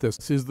remarkable about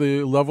this is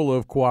the level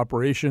of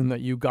cooperation that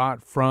you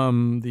got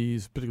from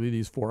particularly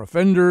these 4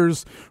 offenders,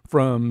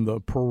 from the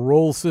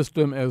parole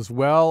system as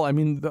well. I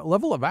mean, the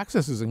level of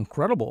access is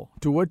incredible.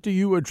 To what do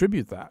you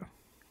attribute that?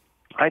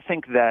 I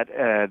think that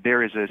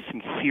there is a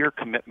sincere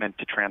commitment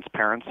to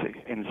transparency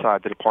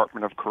inside the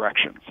Department of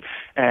Corrections,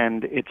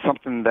 and it's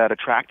something that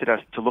attracted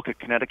us to look at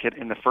Connecticut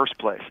in the first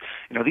place.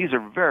 These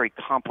are very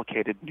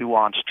complicated,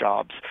 nuanced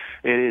jobs.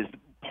 It is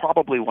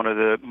probably one of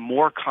the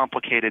more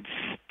complicated,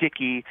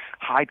 sticky,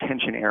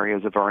 high-tension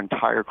areas of our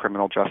entire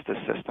criminal justice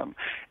system.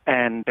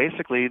 And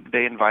basically,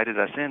 they invited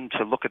us in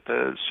to look at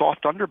the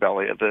soft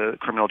underbelly of the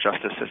criminal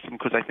justice system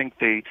because I think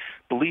they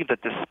believe that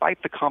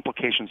despite the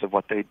complications of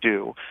what they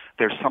do,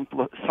 there's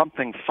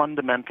something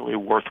fundamentally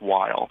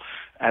worthwhile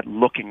at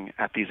looking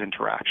at these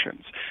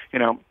interactions.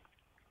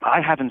 I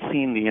haven't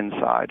seen the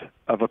inside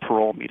of a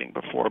parole meeting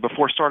before.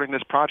 Before starting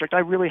this project, I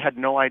really had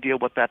no idea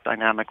what that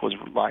dynamic was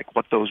like,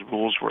 what those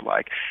rules were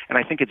like. And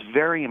I think it's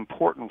very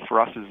important for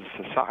us as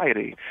a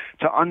society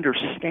to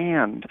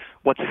understand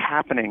what's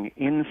happening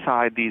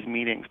inside these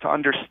meetings, to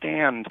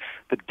understand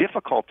the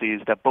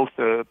difficulties that both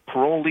the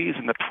parolees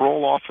and the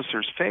parole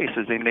officers face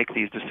as they make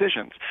these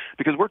decisions.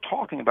 Because we're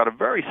talking about a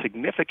very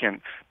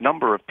significant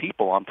number of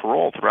people on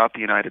parole throughout the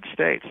United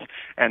States.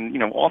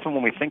 And, often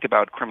when we think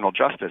about criminal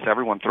justice,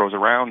 everyone throws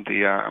around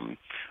the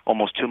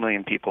almost 2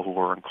 million people who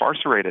were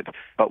incarcerated,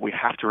 but we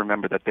have to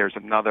remember that there's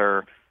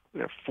another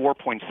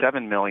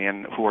 4.7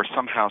 million who are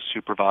somehow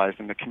supervised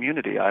in the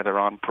community, either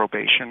on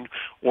probation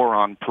or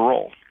on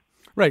parole.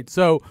 Right.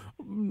 So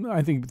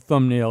I think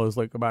thumbnail is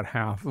like about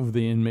half of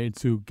the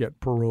inmates who get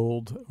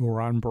paroled, who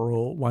are on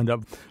parole, wind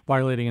up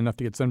violating enough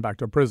to get sent back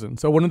to prison.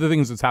 So one of the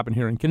things that's happened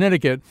here in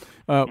Connecticut,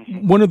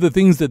 one of the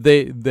things that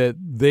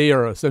they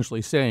are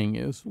essentially saying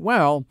is,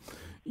 well,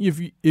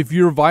 if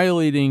you're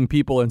violating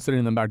people and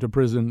sending them back to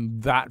prison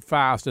that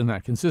fast and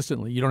that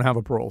consistently, you don't have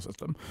a parole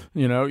system.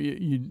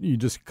 You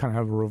just kind of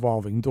have a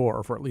revolving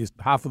door for at least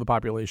half of the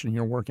population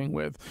you're working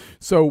with.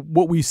 So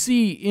what we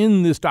see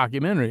in this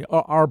documentary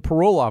are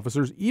parole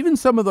officers, even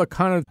some of the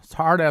kind of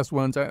hard-ass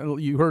ones.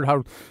 You heard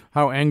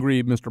how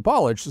angry Mr.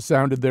 Polich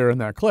sounded there in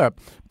that clip.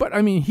 But,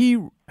 I mean, he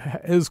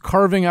is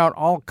carving out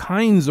all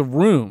kinds of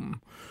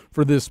room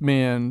for this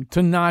man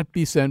to not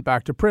be sent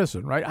back to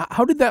prison, right?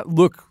 How did that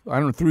look,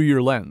 through your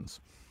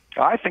lens?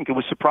 I think it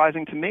was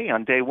surprising to me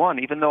on day one,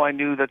 even though I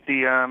knew that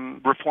the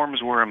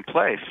reforms were in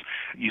place.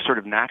 You sort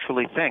of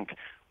naturally think,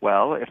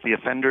 well, if the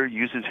offender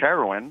uses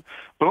heroin,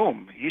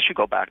 boom, he should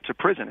go back to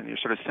prison, and your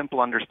sort of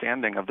simple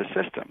understanding of the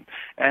system.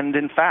 And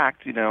in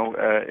fact,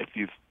 if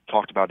you've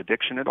talked about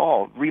addiction at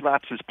all,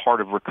 relapse is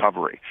part of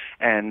recovery.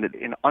 And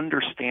in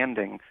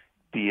understanding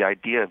the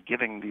idea of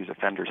giving these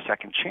offenders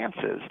second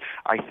chances,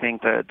 I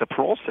think that the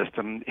parole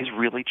system is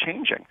really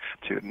changing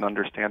to an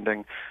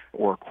understanding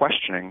or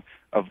questioning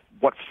of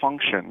what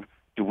function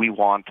do we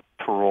want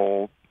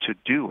parole to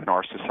do in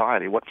our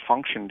society? What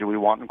function do we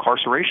want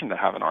incarceration to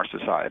have in our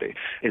society?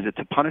 Is it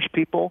to punish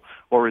people,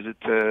 or is it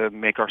to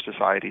make our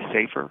society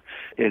safer?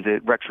 Is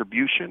it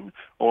retribution,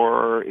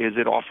 or is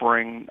it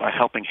offering a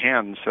helping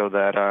hand so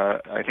that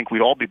I think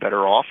we'd all be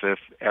better off if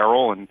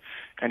Errol and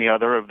any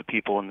other of the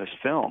people in this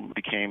film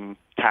became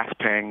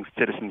tax-paying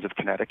citizens of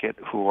Connecticut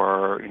who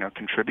are,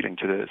 contributing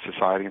to the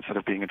society instead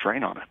of being a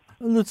drain on it.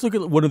 Let's look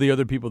at one of the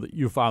other people that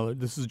you followed.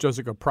 This is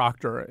Jessica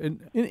Proctor.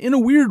 In a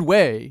weird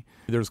way,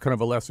 there's kind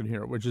of a lesson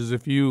here, which is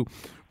if you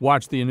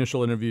watch the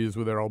initial interviews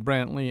with Errol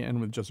Brantley and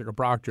with Jessica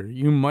Proctor,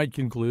 you might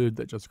conclude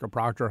that Jessica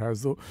Proctor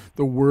has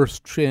the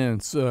worst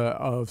chance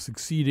of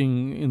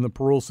succeeding in the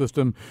parole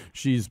system.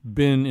 She's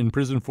been in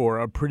prison for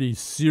a pretty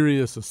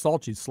serious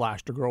assault. She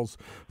slashed a girl's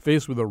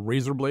face with a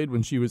razor blade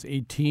when she was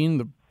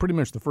 18. Pretty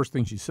much the first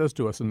thing she says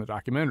to us in the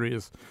documentary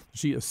is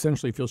she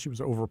essentially feels she was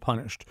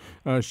overpunished.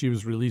 She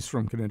was released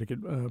from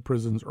Connecticut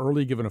prisons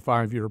early, given a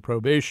 5-year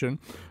probation.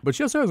 But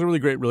she also has a really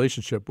great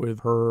relationship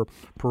with her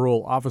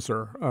parole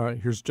officer.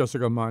 Here's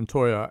Jessica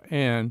Montoya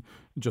and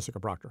Jessica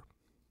Proctor.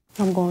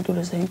 I'm going through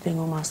the same thing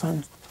with my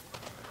son.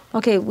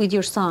 Okay, with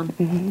your son.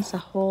 It's a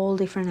whole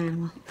different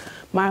animal.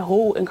 My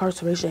whole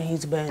incarceration,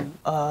 he's been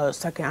a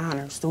second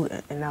honor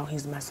student, and now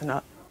he's messing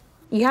up.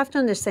 You have to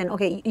understand,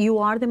 okay, you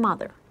are the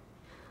mother.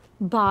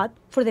 But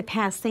for the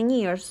past 10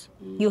 years,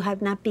 you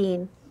have not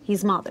been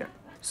his mother.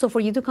 So for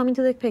you to come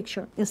into the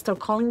picture and start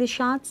calling the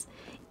shots,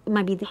 it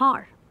might be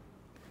hard.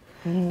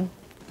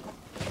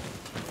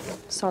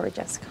 Sorry,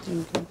 Jessica.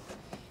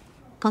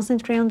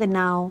 Concentrate on the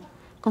now,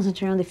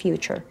 concentrate on the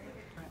future.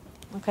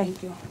 Okay.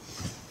 Thank you.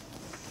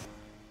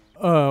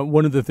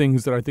 One of the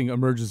things that I think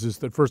emerges is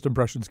that first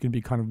impressions can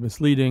be kind of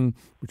misleading,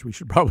 which we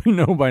should probably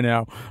know by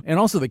now, and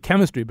also the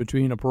chemistry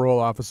between a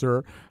parole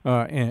officer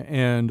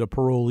and a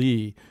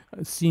parolee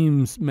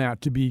seems,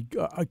 Matt, to be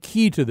a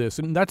key to this.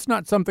 And that's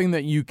not something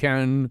that you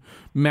can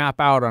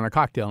map out on a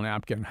cocktail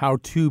napkin, how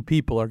two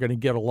people are going to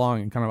get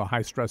along in kind of a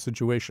high-stress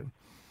situation.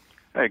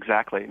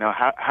 Exactly. Now,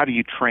 how do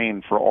you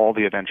train for all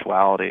the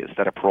eventualities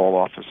that a parole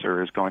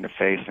officer is going to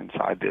face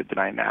inside the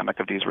dynamic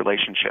of these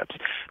relationships?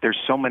 There's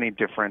so many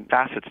different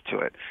facets to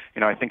it.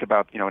 I think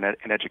about,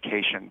 in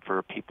education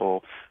for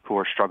people who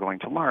are struggling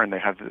to learn, they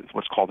have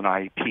what's called an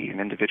IEP, an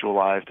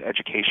individualized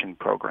education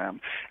program.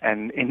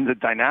 And in the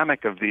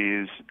dynamic of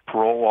these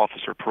parole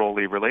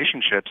officer-parolee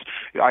relationships,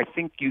 I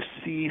think you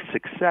see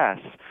success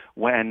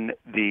when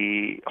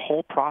the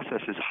whole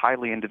process is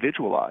highly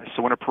individualized.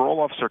 So when a parole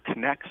officer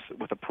connects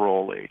with a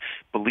parolee,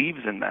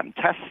 believes in them,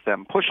 tests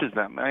them, pushes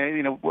them.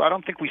 I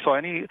don't think we saw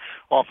any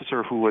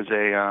officer who was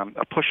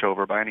a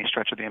pushover by any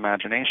stretch of the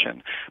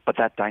imagination. But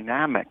that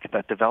dynamic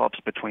that develops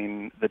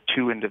between the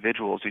two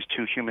individuals, these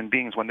two human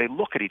beings, when they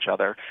look at each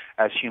other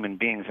as human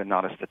beings and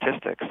not as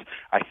statistics,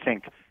 I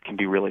think can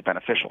be really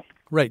beneficial.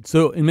 Right.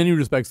 So in many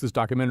respects, this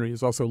documentary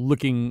is also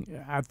looking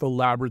at the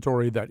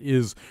laboratory that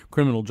is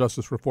criminal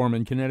justice reform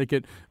in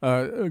Connecticut.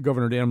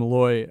 Governor Dan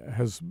Malloy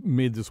has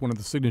made this one of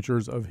the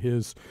signatures of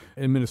his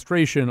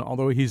administration,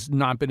 although he's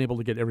not been able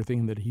to get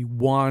everything that he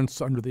wants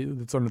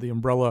that's under the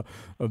umbrella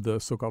of the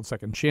so-called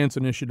Second Chance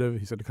Initiative.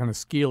 He said to kind of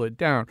scale it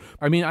down.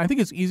 I mean, I think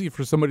it's easy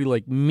for somebody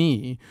like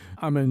me.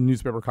 I'm a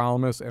newspaper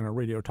columnist and a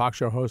radio talk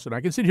show host, and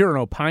I can sit here and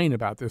opine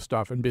about this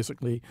stuff and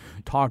basically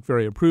talk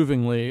very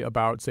approvingly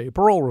about, say,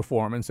 parole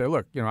reform and say,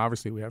 look,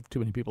 obviously we have too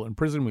many people in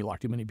prison. We lock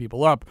too many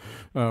people up.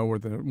 We're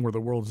the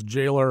world's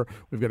jailer.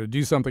 We've got to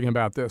do something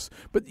about this.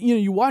 But,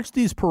 you watch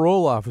these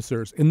parole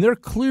officers, and they're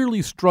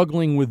clearly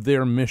struggling with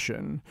their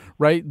mission,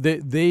 right?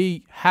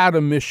 They had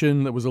a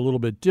mission that was a little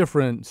bit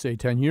different, say,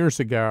 10 years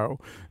ago.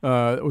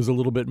 It was a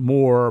little bit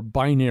more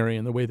binary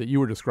in the way that you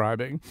were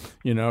describing.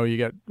 You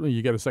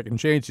get a second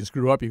chance, you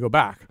screw up, you go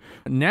back.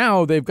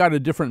 Now they've got a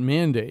different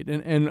mandate.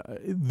 And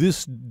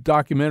this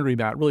documentary,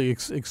 Matt, really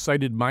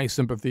excited my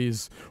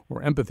sympathies,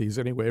 or empathies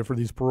anyway, for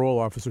these parole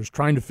officers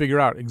trying to figure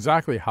out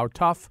exactly how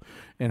tough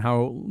and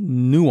how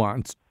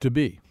nuanced to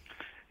be.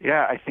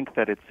 Yeah, I think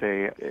that it's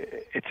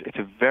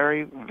a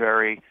very,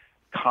 very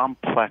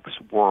complex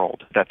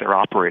world that they're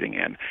operating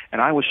in.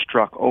 And I was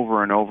struck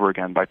over and over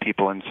again by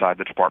people inside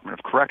the Department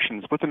of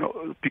Corrections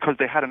because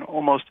they had an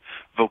almost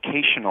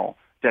vocational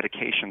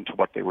dedication to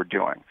what they were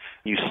doing.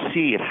 You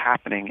see it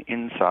happening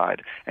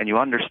inside, and you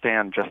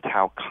understand just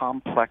how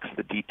complex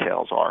the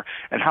details are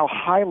and how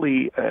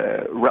highly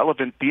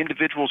relevant the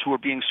individuals who are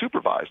being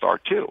supervised are,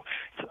 too.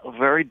 It's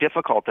very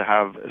difficult to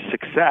have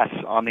success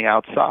on the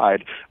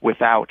outside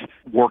without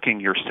working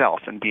yourself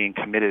and being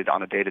committed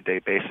on a day-to-day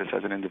basis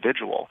as an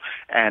individual.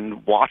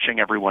 And watching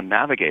everyone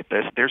navigate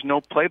this, there's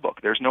no playbook.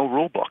 There's no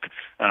rule book.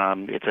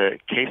 It's a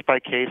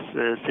case-by-case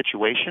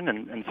situation,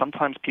 and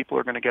sometimes people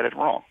are going to get it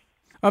wrong.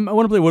 I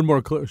want to play one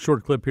more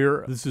short clip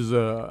here. This is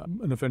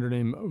an offender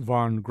named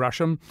Von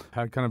Gresham.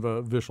 Had kind of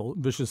a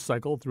vicious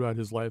cycle throughout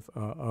his life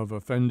of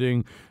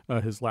offending.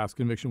 His last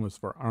conviction was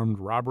for armed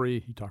robbery.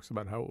 He talks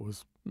about how it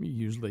was they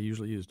usually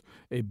used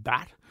a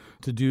bat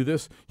to do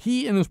this.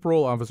 He and his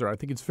parole officer, I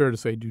think it's fair to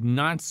say, do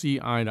not see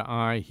eye to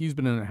eye. He's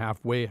been in a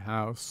halfway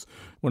house.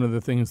 One of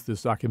the things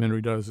this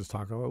documentary does is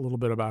talk a little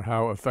bit about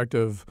how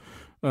effective,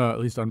 at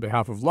least on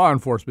behalf of law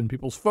enforcement,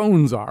 people's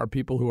phones are.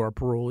 People who are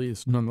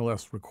parolees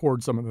nonetheless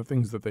record some of the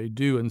things that they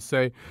do and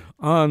say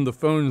on the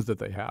phones that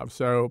they have.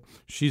 So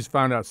she's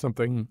found out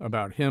something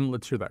about him.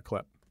 Let's hear that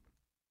clip.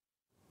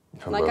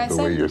 I love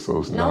the way you're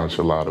so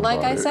nonchalant about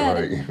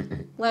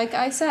it. Like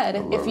I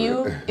said,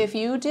 if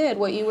you did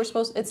what you were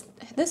supposed,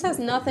 this has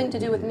nothing to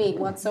do with me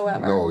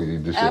whatsoever. No, you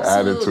just your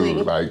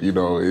attitude, like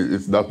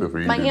it's nothing for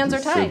you. My to hands are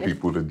tied. Send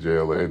people to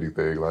jail or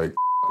anything, like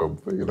them,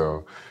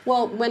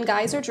 Well, when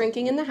guys are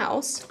drinking in the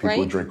house,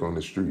 people drink on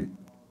the street.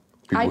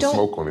 People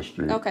smoke on the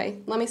street. Okay,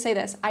 let me say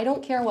this. I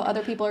don't care what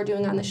other people are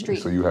doing on the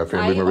street. So you have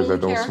family members that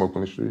don't smoke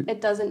on the street?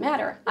 It doesn't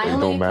matter. It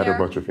don't matter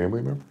about your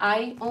family member?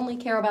 I only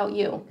care about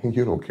you.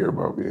 You don't care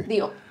about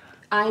me.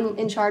 I'm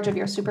in charge of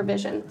your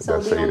supervision. So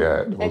Let's say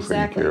that. Don't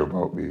say you care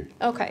about me.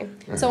 Okay,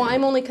 so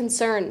I'm only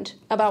concerned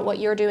about what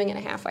you're doing in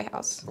a halfway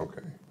house.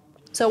 Okay.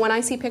 So when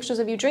I see pictures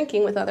of you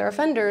drinking with other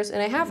offenders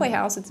in a halfway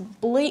house, it's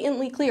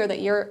blatantly clear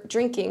that you're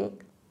drinking.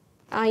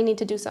 I need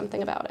to do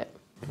something about it.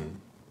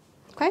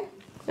 Okay?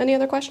 Any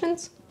other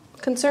questions?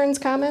 Concerns,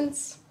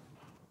 comments?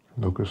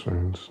 No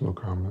concerns, no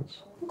comments.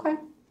 Okay.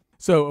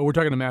 So we're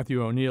talking to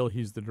Matthew O'Neill.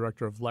 He's the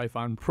director of Life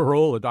on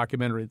Parole, a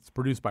documentary that's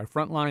produced by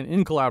Frontline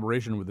in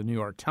collaboration with the New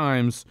York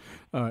Times.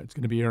 It's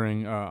going to be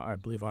airing, I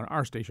believe, on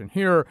our station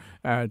here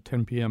at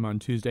 10 p.m. on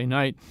Tuesday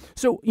night.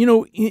 So,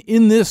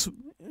 in this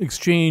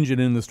exchange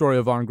and in the story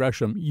of Vaughn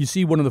Gresham, you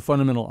see one of the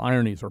fundamental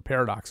ironies or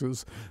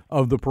paradoxes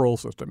of the parole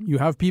system. You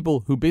have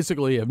people who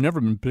basically have never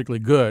been particularly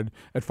good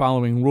at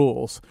following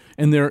rules,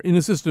 and they're in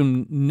a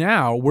system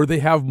now where they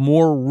have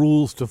more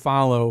rules to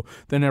follow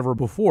than ever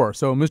before.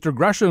 So Mr.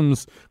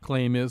 Gresham's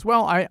claim is,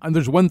 well,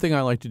 there's one thing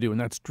I like to do, and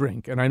that's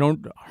drink, and I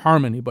don't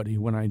harm anybody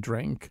when I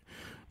drink.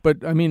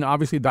 But,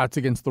 obviously that's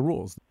against the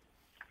rules.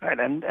 Right,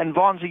 and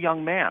Vaughn's a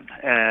young man,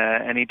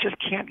 and he just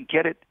can't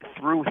get it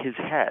through his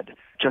head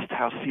just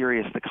how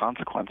serious the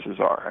consequences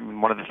are.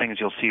 One of the things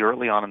you'll see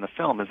early on in the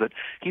film is that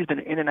he's been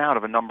in and out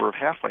of a number of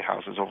halfway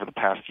houses over the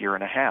past year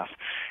and a half,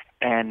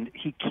 and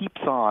he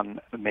keeps on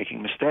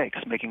making mistakes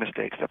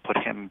that put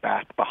him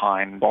back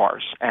behind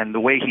bars. And the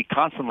way he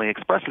constantly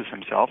expresses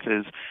himself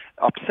is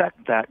upset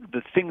that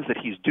the things that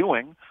he's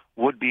doing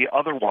would be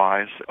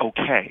otherwise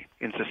okay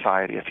in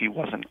society if he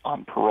wasn't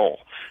on parole.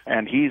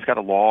 And he's got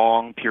a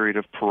long period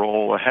of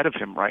parole ahead of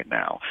him right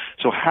now.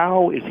 So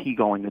how is he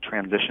going to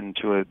transition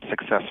to a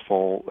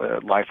successful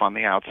life on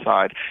the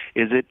outside?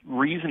 Is it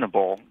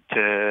reasonable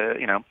to,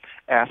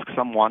 ask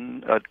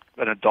someone,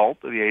 an adult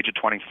at the age of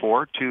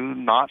 24, to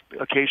not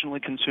occasionally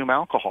consume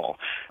alcohol?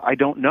 I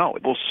don't know.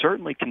 It will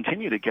certainly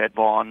continue to get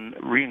Vaughn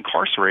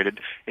reincarcerated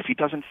if he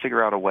doesn't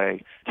figure out a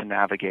way to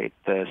navigate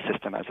the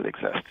system as it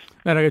exists.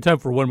 And I got time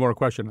for one more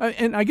question.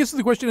 And I guess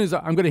the question is,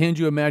 I'm going to hand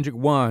you a magic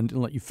wand and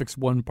let you fix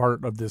one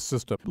part of this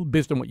system.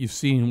 Based on what you've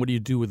seen, what do you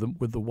do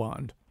with the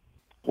wand?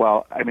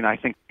 Well, I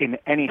think in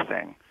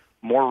anything,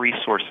 more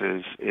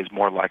resources is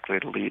more likely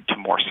to lead to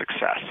more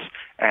success.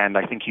 And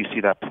I think you see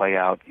that play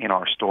out in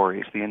our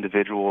stories. The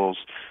individuals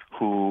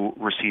who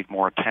received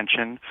more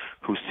attention,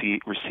 who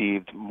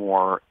received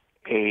more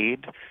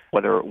aid,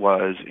 whether it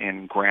was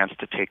in grants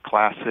to take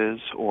classes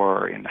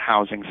or in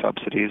housing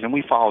subsidies. And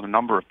we followed a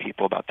number of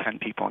people, about 10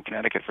 people in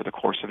Connecticut for the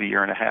course of a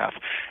year and a half.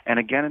 And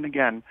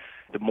again,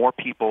 the more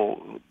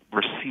people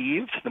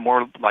received, the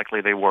more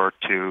likely they were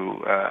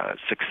to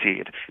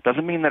succeed. It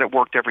doesn't mean that it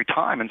worked every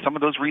time, and some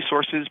of those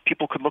resources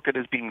people could look at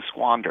as being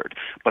squandered,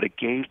 but it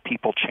gave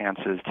people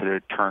chances to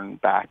turn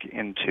back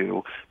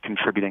into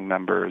contributing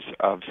members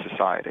of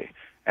society.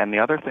 And the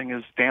other thing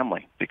is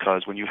family,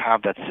 because when you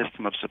have that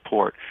system of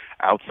support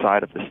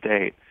outside of the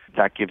state,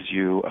 that gives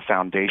you a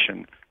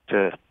foundation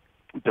to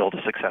build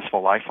a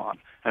successful life on.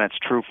 And it's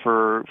true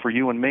for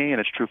you and me, and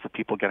it's true for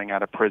people getting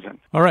out of prison.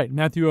 All right,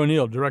 Matthew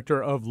O'Neill,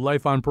 director of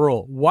Life on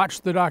Parole.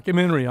 Watch the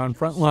documentary on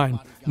Frontline,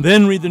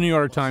 then read the New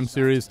York Times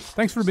series.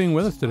 Thanks for being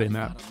with us today,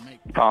 Matt.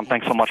 Tom,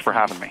 thanks so much for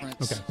having me.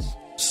 Okay.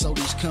 So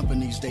these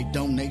companies, they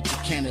donate to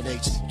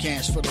candidates,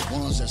 cash for the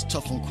ones that's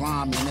tough on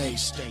crime in a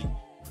state.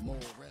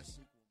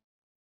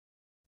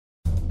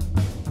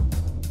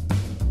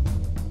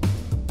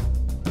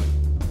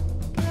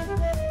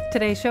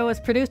 Today's show was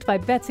produced by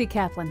Betsy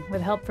Kaplan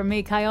with help from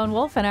me, Kyone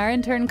Wolf, and our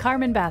intern,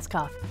 Carmen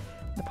Baskoff.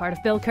 The part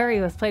of Bill Curry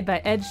was played by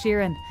Ed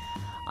Sheeran.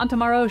 On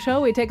tomorrow's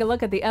show, we take a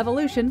look at the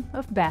evolution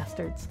of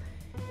bastards.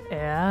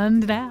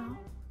 And now,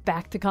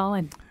 back to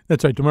Colin.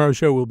 That's right. Tomorrow's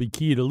show will be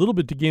keyed a little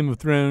bit to Game of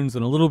Thrones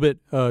and a little bit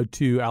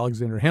to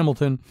Alexander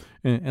Hamilton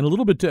and a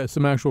little bit to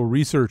some actual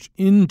research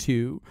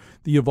into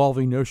the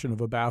evolving notion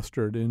of a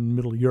bastard in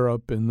Middle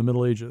Europe in the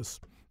Middle Ages.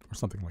 Or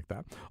something like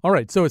that. All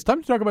right, so it's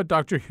time to talk about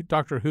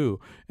Doctor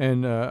Who.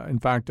 And in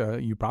fact,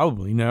 you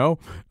probably know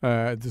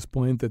at this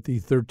point that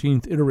the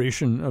 13th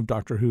iteration of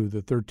Doctor Who,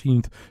 the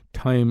 13th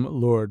Time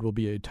Lord, will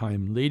be a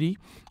Time Lady,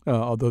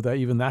 although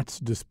that's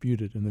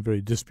disputed in the very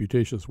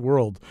disputatious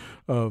world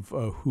of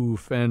Who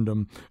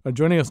fandom.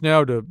 Joining us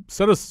now to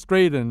set us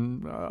straight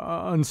and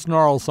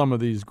unsnarl some of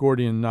these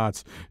Gordian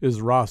knots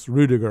is Ross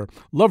Rudiger,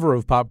 lover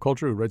of pop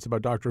culture, who writes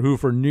about Doctor Who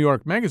for New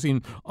York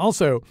Magazine,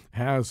 also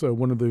has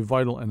one of the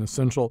vital and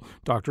essential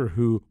Doctor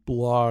Who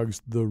blogs,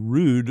 The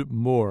Rude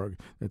Morgue.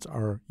 That's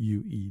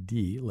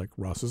R-U-E-D, like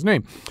Ross's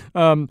name.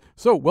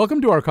 So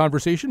welcome to our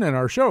conversation and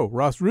our show,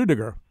 Ross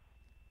Rudiger.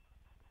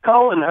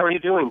 Colin, how are you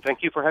doing? Thank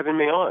you for having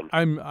me on.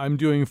 I'm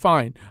doing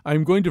fine.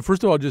 I'm going to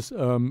first of all just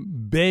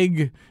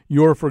beg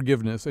your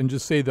forgiveness and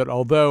just say that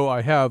although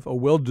I have a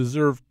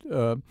well-deserved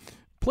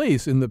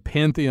place in the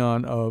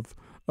pantheon of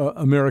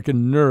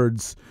American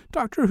nerds,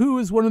 Doctor Who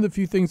is one of the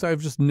few things I've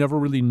just never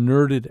really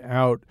nerded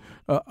out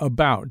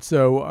about.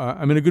 So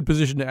I'm in a good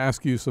position to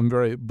ask you some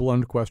very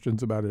blunt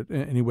questions about it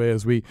anyway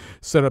as we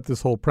set up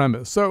this whole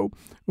premise. So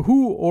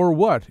who or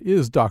what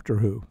is Doctor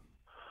Who?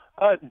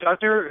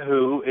 Doctor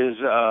Who is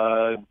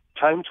a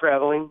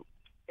time-traveling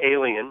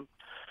alien.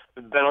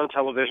 Been on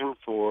television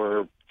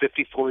for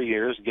 54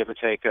 years, give or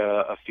take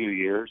a few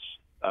years.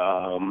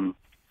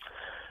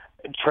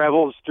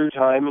 Travels through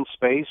time and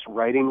space,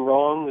 righting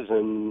wrongs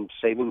and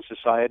saving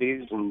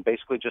societies and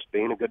basically just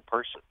being a good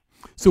person.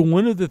 So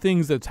one of the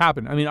things that's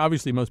happened, I mean,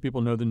 obviously most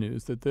people know the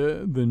news that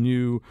the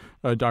new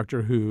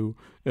Doctor Who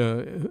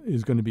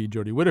is going to be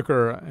Jodie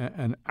Whittaker,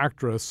 an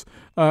actress.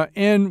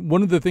 And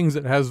one of the things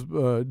that has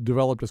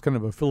developed as kind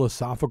of a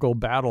philosophical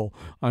battle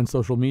on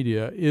social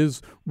media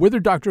is whether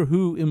Doctor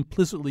Who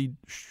implicitly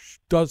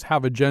does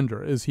have a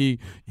gender. Is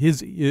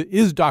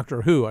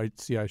Doctor Who, I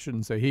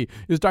shouldn't say he,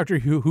 is Doctor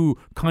Who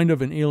kind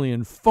of an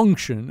alien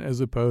function as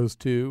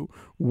opposed to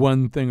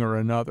one thing or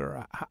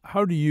another?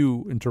 How do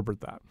you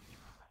interpret that?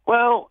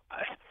 Well,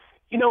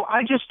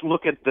 I just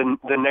look at the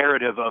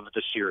narrative of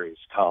the series,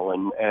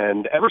 Colin,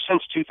 and ever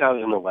since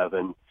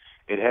 2011,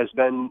 it has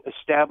been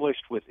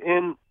established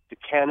within the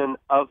canon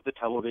of the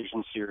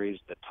television series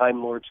that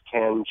Time Lords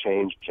can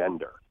change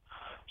gender.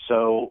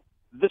 So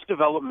this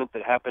development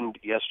that happened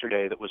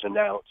yesterday that was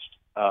announced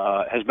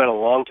has been a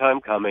long time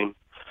coming.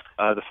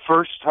 The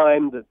first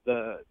time that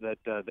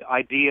the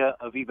idea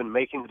of even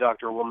making the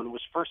Doctor a woman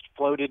was first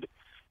floated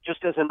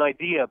just as an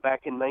idea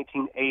back in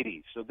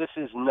 1980. So this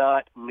is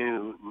not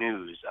new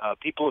news.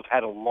 People have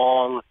had a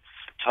long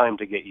time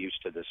to get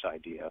used to this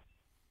idea.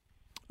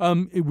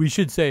 We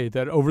should say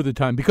that over the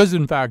time, because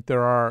in fact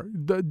there are,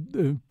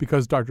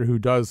 because Doctor Who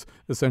does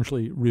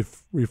essentially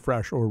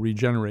refresh or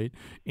regenerate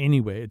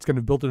anyway, it's kind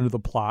of built into the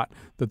plot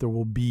that there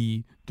will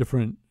be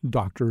different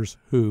Doctors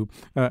Who.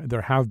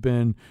 There have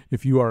been,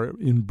 if you are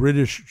in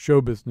British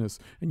show business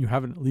and you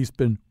haven't at least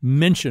been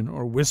mentioned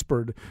or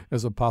whispered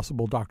as a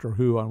possible Doctor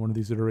Who on one of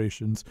these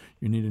iterations,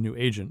 you need a new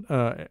agent.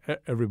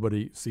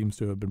 Everybody seems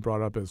to have been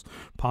brought up as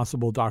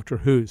possible Doctor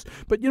Who's.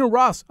 But,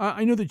 Ross,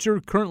 I know that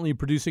you're currently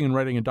producing and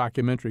writing a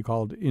documentary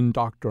called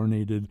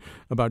Indoctrinated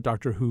about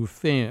Doctor Who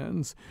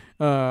fans.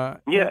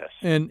 Yes.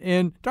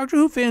 And Doctor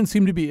Who fans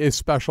seem to be a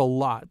special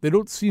lot. They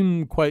don't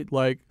seem quite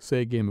like,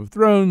 say, Game of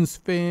Thrones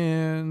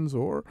fans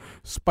or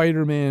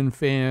Spider-Man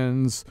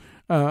fans.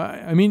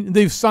 I mean,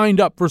 they've signed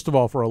up, first of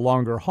all, for a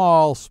longer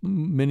haul.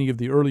 Many of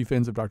the early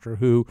fans of Doctor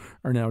Who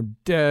are now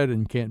dead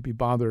and can't be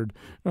bothered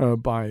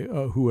by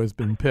who has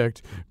been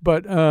picked.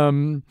 But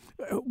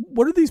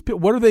what are these?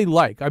 What are they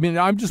like? I mean,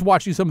 I'm just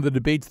watching some of the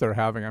debates they're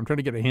having. I'm trying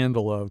to get a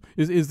handle of.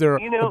 Is there?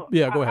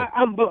 Yeah, go ahead.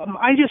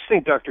 I just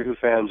think Doctor Who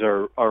fans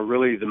are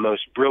really the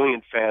most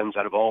brilliant fans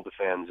out of all the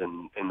fans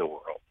in the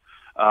world.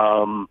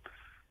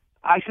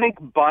 I think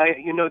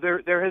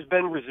there has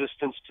been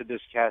resistance to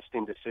this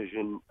casting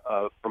decision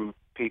from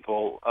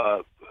people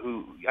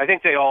who I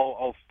think they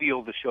all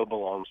feel the show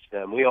belongs to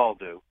them. We all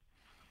do.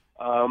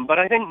 But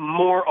I think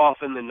more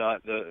often than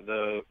not,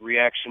 the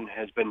reaction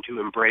has been to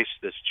embrace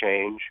this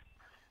change.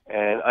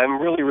 And I'm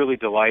really, really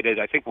delighted.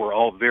 I think we're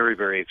all very,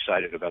 very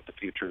excited about the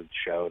future of the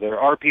show. There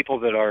are people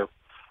that are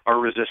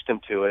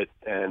resistant to it,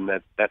 and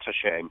that's a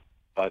shame.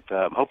 But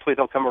hopefully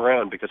they'll come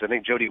around, because I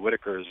think Jodie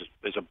Whittaker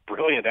is a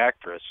brilliant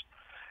actress.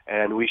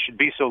 And we should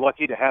be so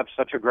lucky to have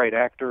such a great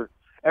actor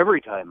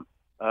every time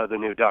the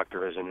new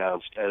Doctor is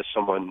announced as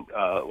someone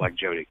like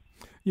Jodie.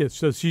 Yes,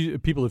 so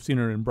people have seen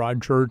her in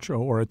Broadchurch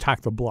or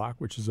Attack the Block,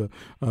 which is a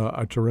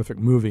terrific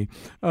movie.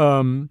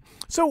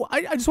 So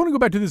I just want to go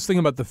back to this thing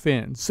about the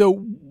fans.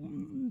 So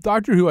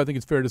Doctor Who, I think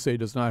it's fair to say,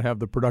 does not have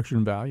the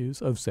production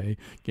values of, say,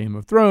 Game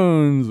of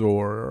Thrones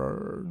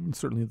or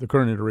certainly the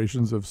current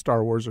iterations of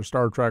Star Wars or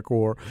Star Trek,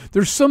 or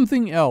there's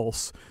something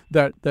else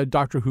that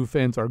Doctor Who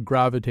fans are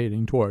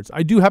gravitating towards.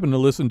 I do happen to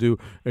listen to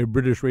a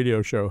British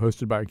radio show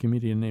hosted by a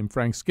comedian named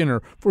Frank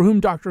Skinner, for whom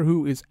Doctor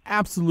Who is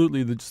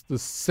absolutely the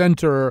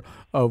center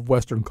of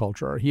Western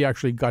culture. He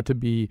actually got to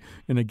be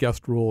in a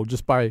guest role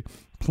just by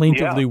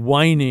plaintively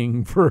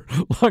whining for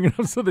long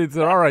enough so they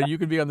said, all right, you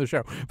can be on the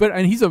show.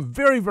 And he's a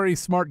very, very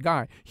smart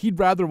guy. He'd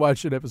rather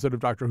watch an episode of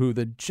Doctor Who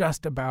than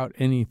just about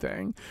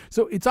anything.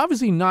 So it's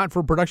obviously not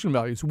for production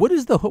values.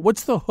 What's the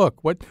hook?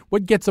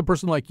 What gets a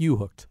person like you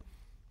hooked?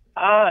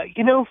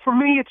 For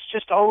me, it's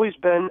just always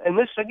been, and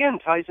this again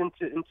ties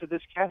into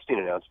this casting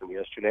announcement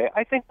yesterday.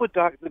 I think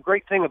the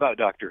great thing about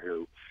Doctor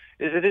Who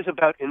is it is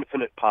about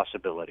infinite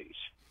possibilities.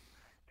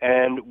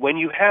 And when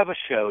you have a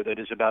show that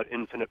is about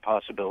infinite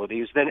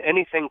possibilities, then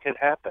anything can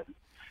happen.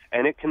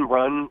 And it can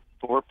run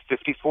for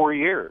 54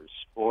 years,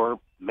 or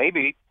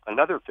maybe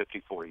another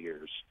 54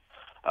 years.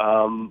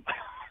 The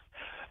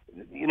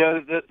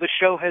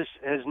show has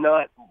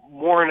not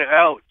worn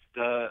out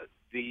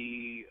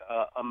the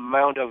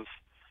amount of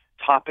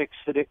topics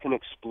that it can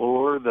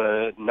explore,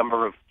 the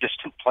number of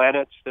distant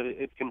planets that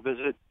it can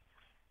visit.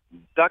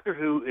 Doctor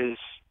Who is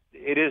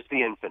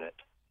the infinite,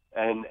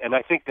 and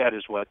I think that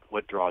is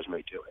what draws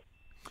me to it.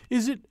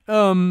 Is it?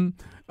 I'm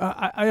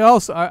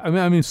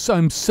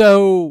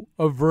so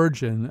a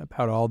virgin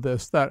about all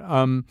this that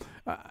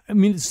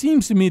it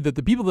seems to me that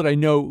the people that I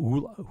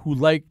know who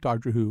like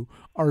Doctor Who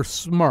are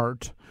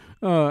smart.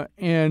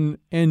 And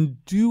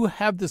do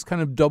have this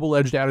kind of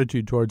double-edged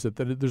attitude towards it,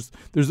 that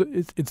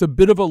it's a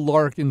bit of a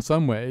lark in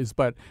some ways,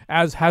 but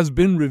as has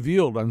been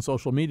revealed on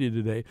social media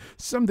today,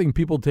 something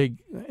people take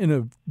in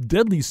a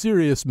deadly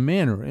serious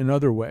manner in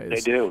other ways.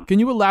 They do. Can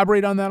you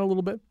elaborate on that a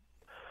little bit?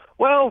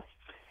 Well,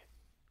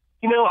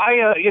 in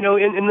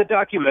the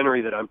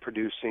documentary that I'm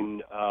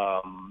producing,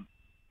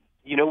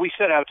 we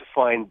set out to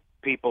find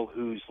people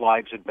whose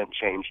lives had been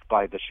changed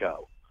by the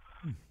show,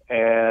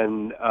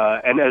 and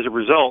as a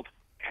result,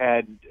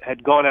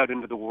 had gone out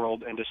into the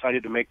world and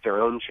decided to make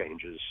their own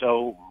changes.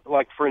 So,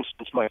 like, for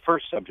instance, my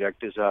first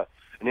subject is an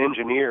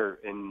engineer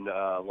in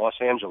Los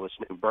Angeles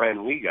named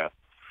Brian Liga,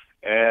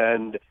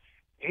 and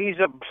he's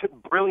a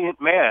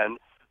brilliant man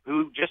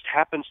who just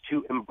happens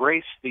to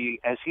embrace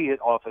as he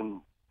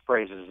often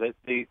phrases it,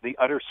 the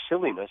utter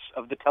silliness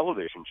of the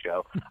television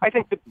show. I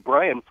think that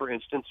Brian, for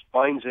instance,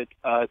 finds it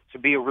to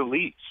be a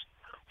release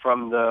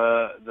from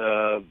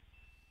the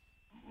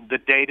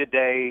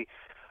day-to-day.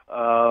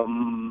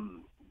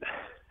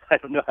 I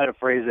don't know how to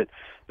phrase it.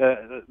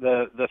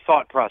 The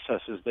thought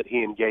processes that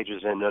he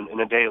engages in on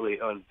a daily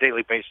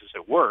basis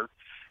at work,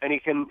 and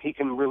he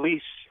can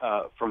release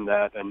from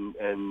that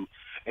and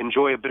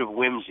enjoy a bit of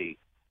whimsy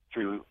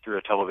through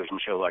a television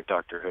show like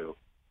Doctor Who.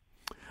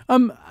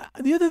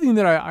 The other thing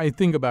that I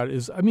think about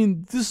is,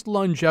 this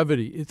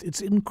longevity, it's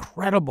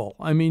incredible.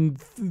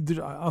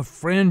 A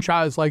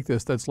franchise like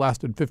this that's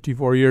lasted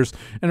 54 years,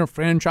 and a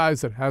franchise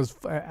that has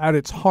at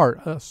its heart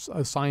a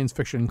science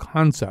fiction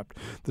concept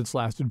that's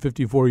lasted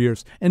 54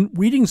 years. And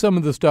reading some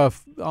of the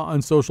stuff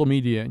on social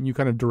media, and you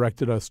kind of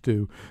directed us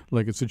to,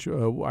 like,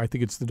 I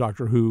think it's the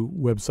Doctor Who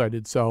website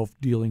itself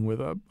dealing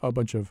with a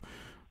bunch of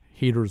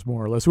haters,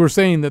 more or less, who are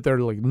saying that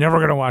they're like never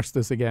going to watch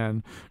this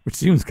again, which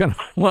seems kind of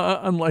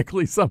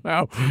unlikely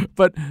somehow.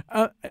 But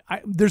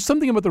there's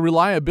something about the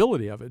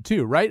reliability of it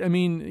too, right?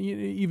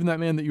 Even that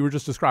man that you were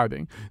just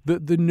describing,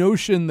 the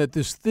notion that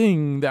this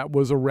thing that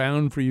was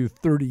around for you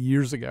 30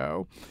 years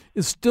ago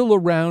is still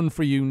around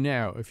for you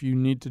now. If you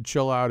need to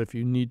chill out, if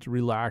you need to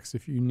relax,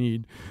 if you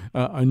need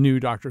a new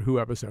Doctor Who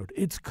episode,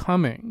 it's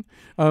coming.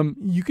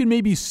 You can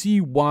maybe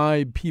see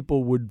why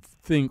people would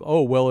think,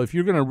 oh, well, if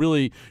you're going to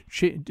really,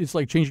 it's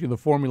like changing the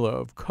formula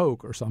of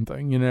Coke or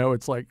something.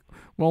 It's like,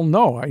 well,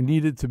 no, I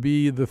need it to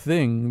be the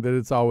thing that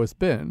it's always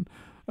been.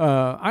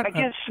 I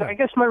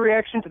guess my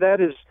reaction to that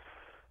is,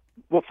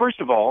 well, first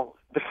of all,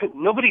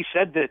 nobody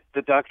said that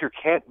the Doctor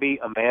can't be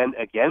a man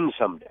again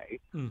someday.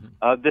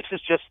 Mm-hmm. This is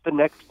just the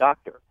next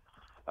Doctor.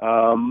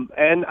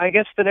 And I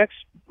guess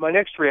my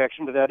next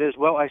reaction to that is,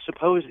 well, I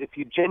suppose if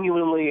you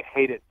genuinely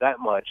hate it that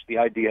much, the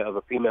idea of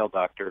a female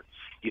Doctor,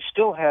 you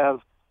still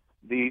have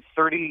the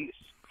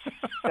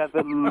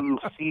 37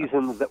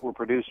 seasons that were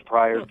produced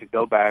prior to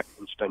go back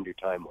and spend your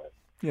time with.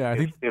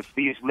 Yeah, if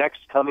these next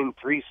coming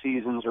 3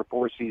 seasons or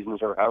 4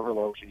 seasons or however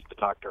long she's the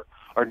Doctor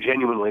are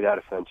genuinely that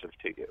offensive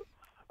to you,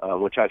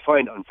 which I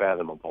find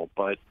unfathomable,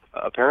 but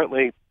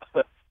apparently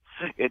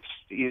it's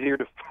easier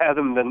to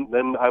fathom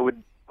than I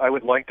would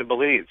like to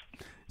believe.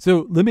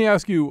 So let me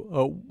ask you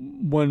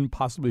one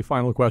possibly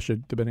final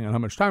question, depending on how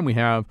much time we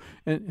have,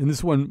 and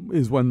this one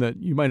is one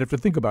that you might have to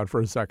think about for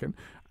a second.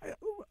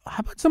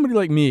 How about somebody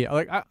like me?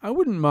 Like I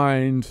wouldn't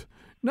mind.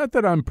 Not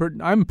that I'm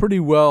pretty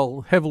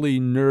well heavily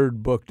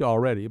nerd booked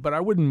already, but I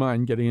wouldn't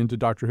mind getting into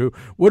Doctor Who.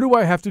 What do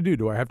I have to do?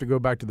 Do I have to go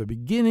back to the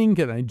beginning?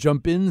 Can I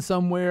jump in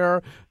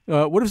somewhere?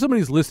 What if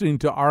somebody's listening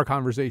to our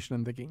conversation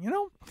and thinking,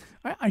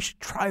 I should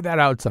try that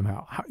out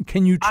somehow?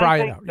 Can you try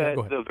it out? I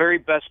think that the very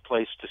best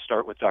place to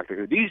start with Doctor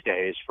Who these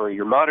days for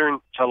your modern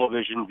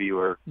television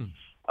viewer,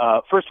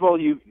 first of all,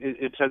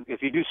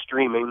 if you do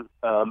streaming,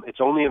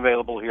 it's only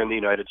available here in the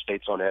United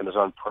States on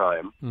Amazon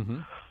Prime. Mm-hmm.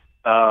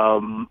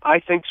 I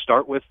think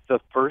start with the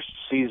first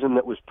season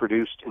that was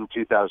produced in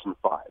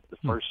 2005, the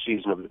first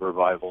season of the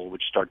revival,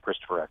 which starred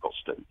Christopher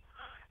Eccleston.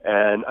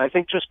 And I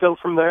think just go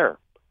from there.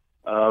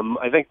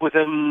 I think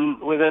within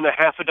a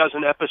half a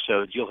dozen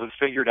episodes, you'll have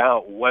figured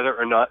out whether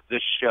or not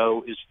this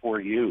show is for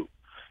you.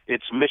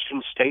 Its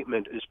mission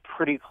statement is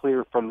pretty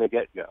clear from the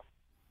get-go.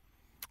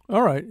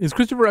 All right. Is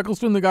Christopher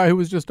Eccleston the guy who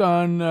was just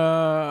on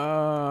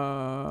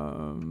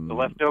The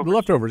Leftovers? The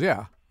Leftovers,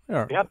 yeah.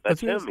 Yep,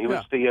 that's him. He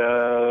was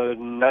the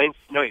ninth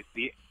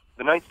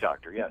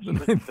Doctor, yes.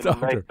 The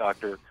ninth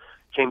Doctor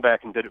came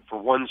back and did it for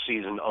one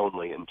season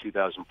only in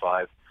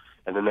 2005.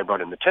 And then they brought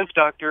in the 10th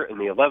Doctor and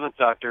the 11th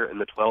Doctor and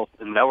the 12th,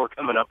 and now we're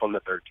coming up on the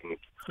 13th.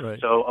 Right.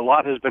 So a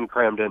lot has been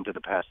crammed into the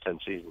past 10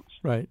 seasons.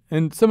 Right.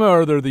 And somehow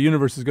or other, the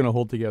universe is going to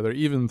hold together,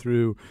 even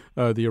through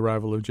the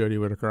arrival of Jodie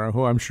Whittaker,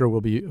 who I'm sure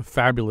will be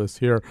fabulous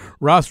here.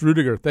 Ross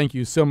Rudiger, thank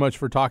you so much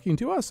for talking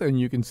to us. And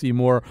you can see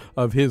more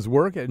of his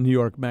work at New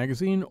York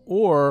Magazine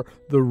or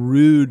The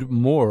Rude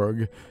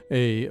Morgue,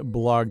 a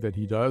blog that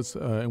he does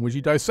in which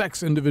he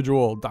dissects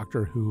individual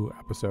Doctor Who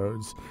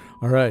episodes.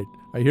 All right.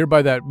 I hear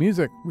by that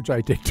music, which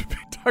I take to be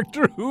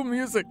Doctor Who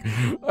music.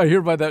 I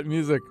hear by that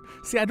music.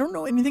 See, I don't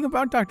know anything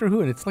about Doctor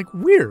Who, and it's like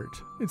weird.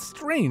 It's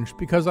strange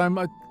because I'm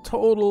a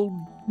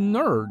total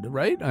nerd,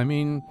 right? I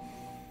mean,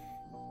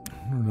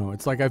 I don't know.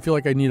 It's like I feel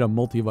like I need a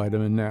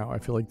multivitamin now. I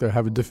feel like they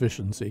have a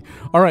deficiency.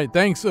 All right.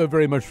 Thanks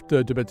very much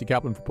to Betsy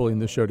Kaplan for pulling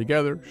this show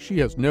together. She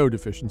has no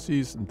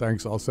deficiencies. And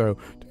thanks also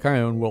to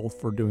Kyone Wolf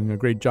for doing a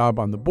great job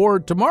on the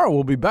board. Tomorrow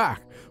we'll be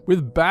back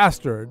with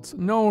Bastards.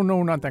 No,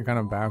 not that kind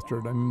of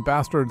bastard. I mean,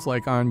 bastards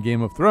like on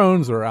Game of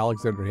Thrones or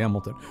Alexander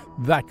Hamilton.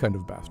 That kind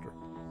of bastard.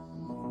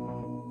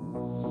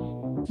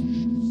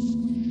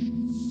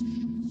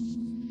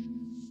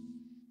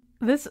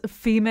 This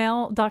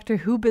female Doctor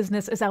Who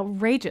business is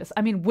outrageous.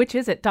 I mean, which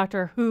is it,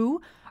 Doctor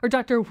Who or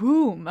Doctor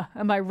Whom?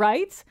 Am I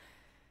right?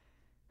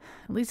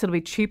 At least it'll be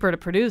cheaper to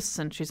produce,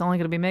 and she's only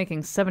going to be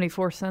making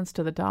 74 cents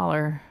to the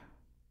dollar.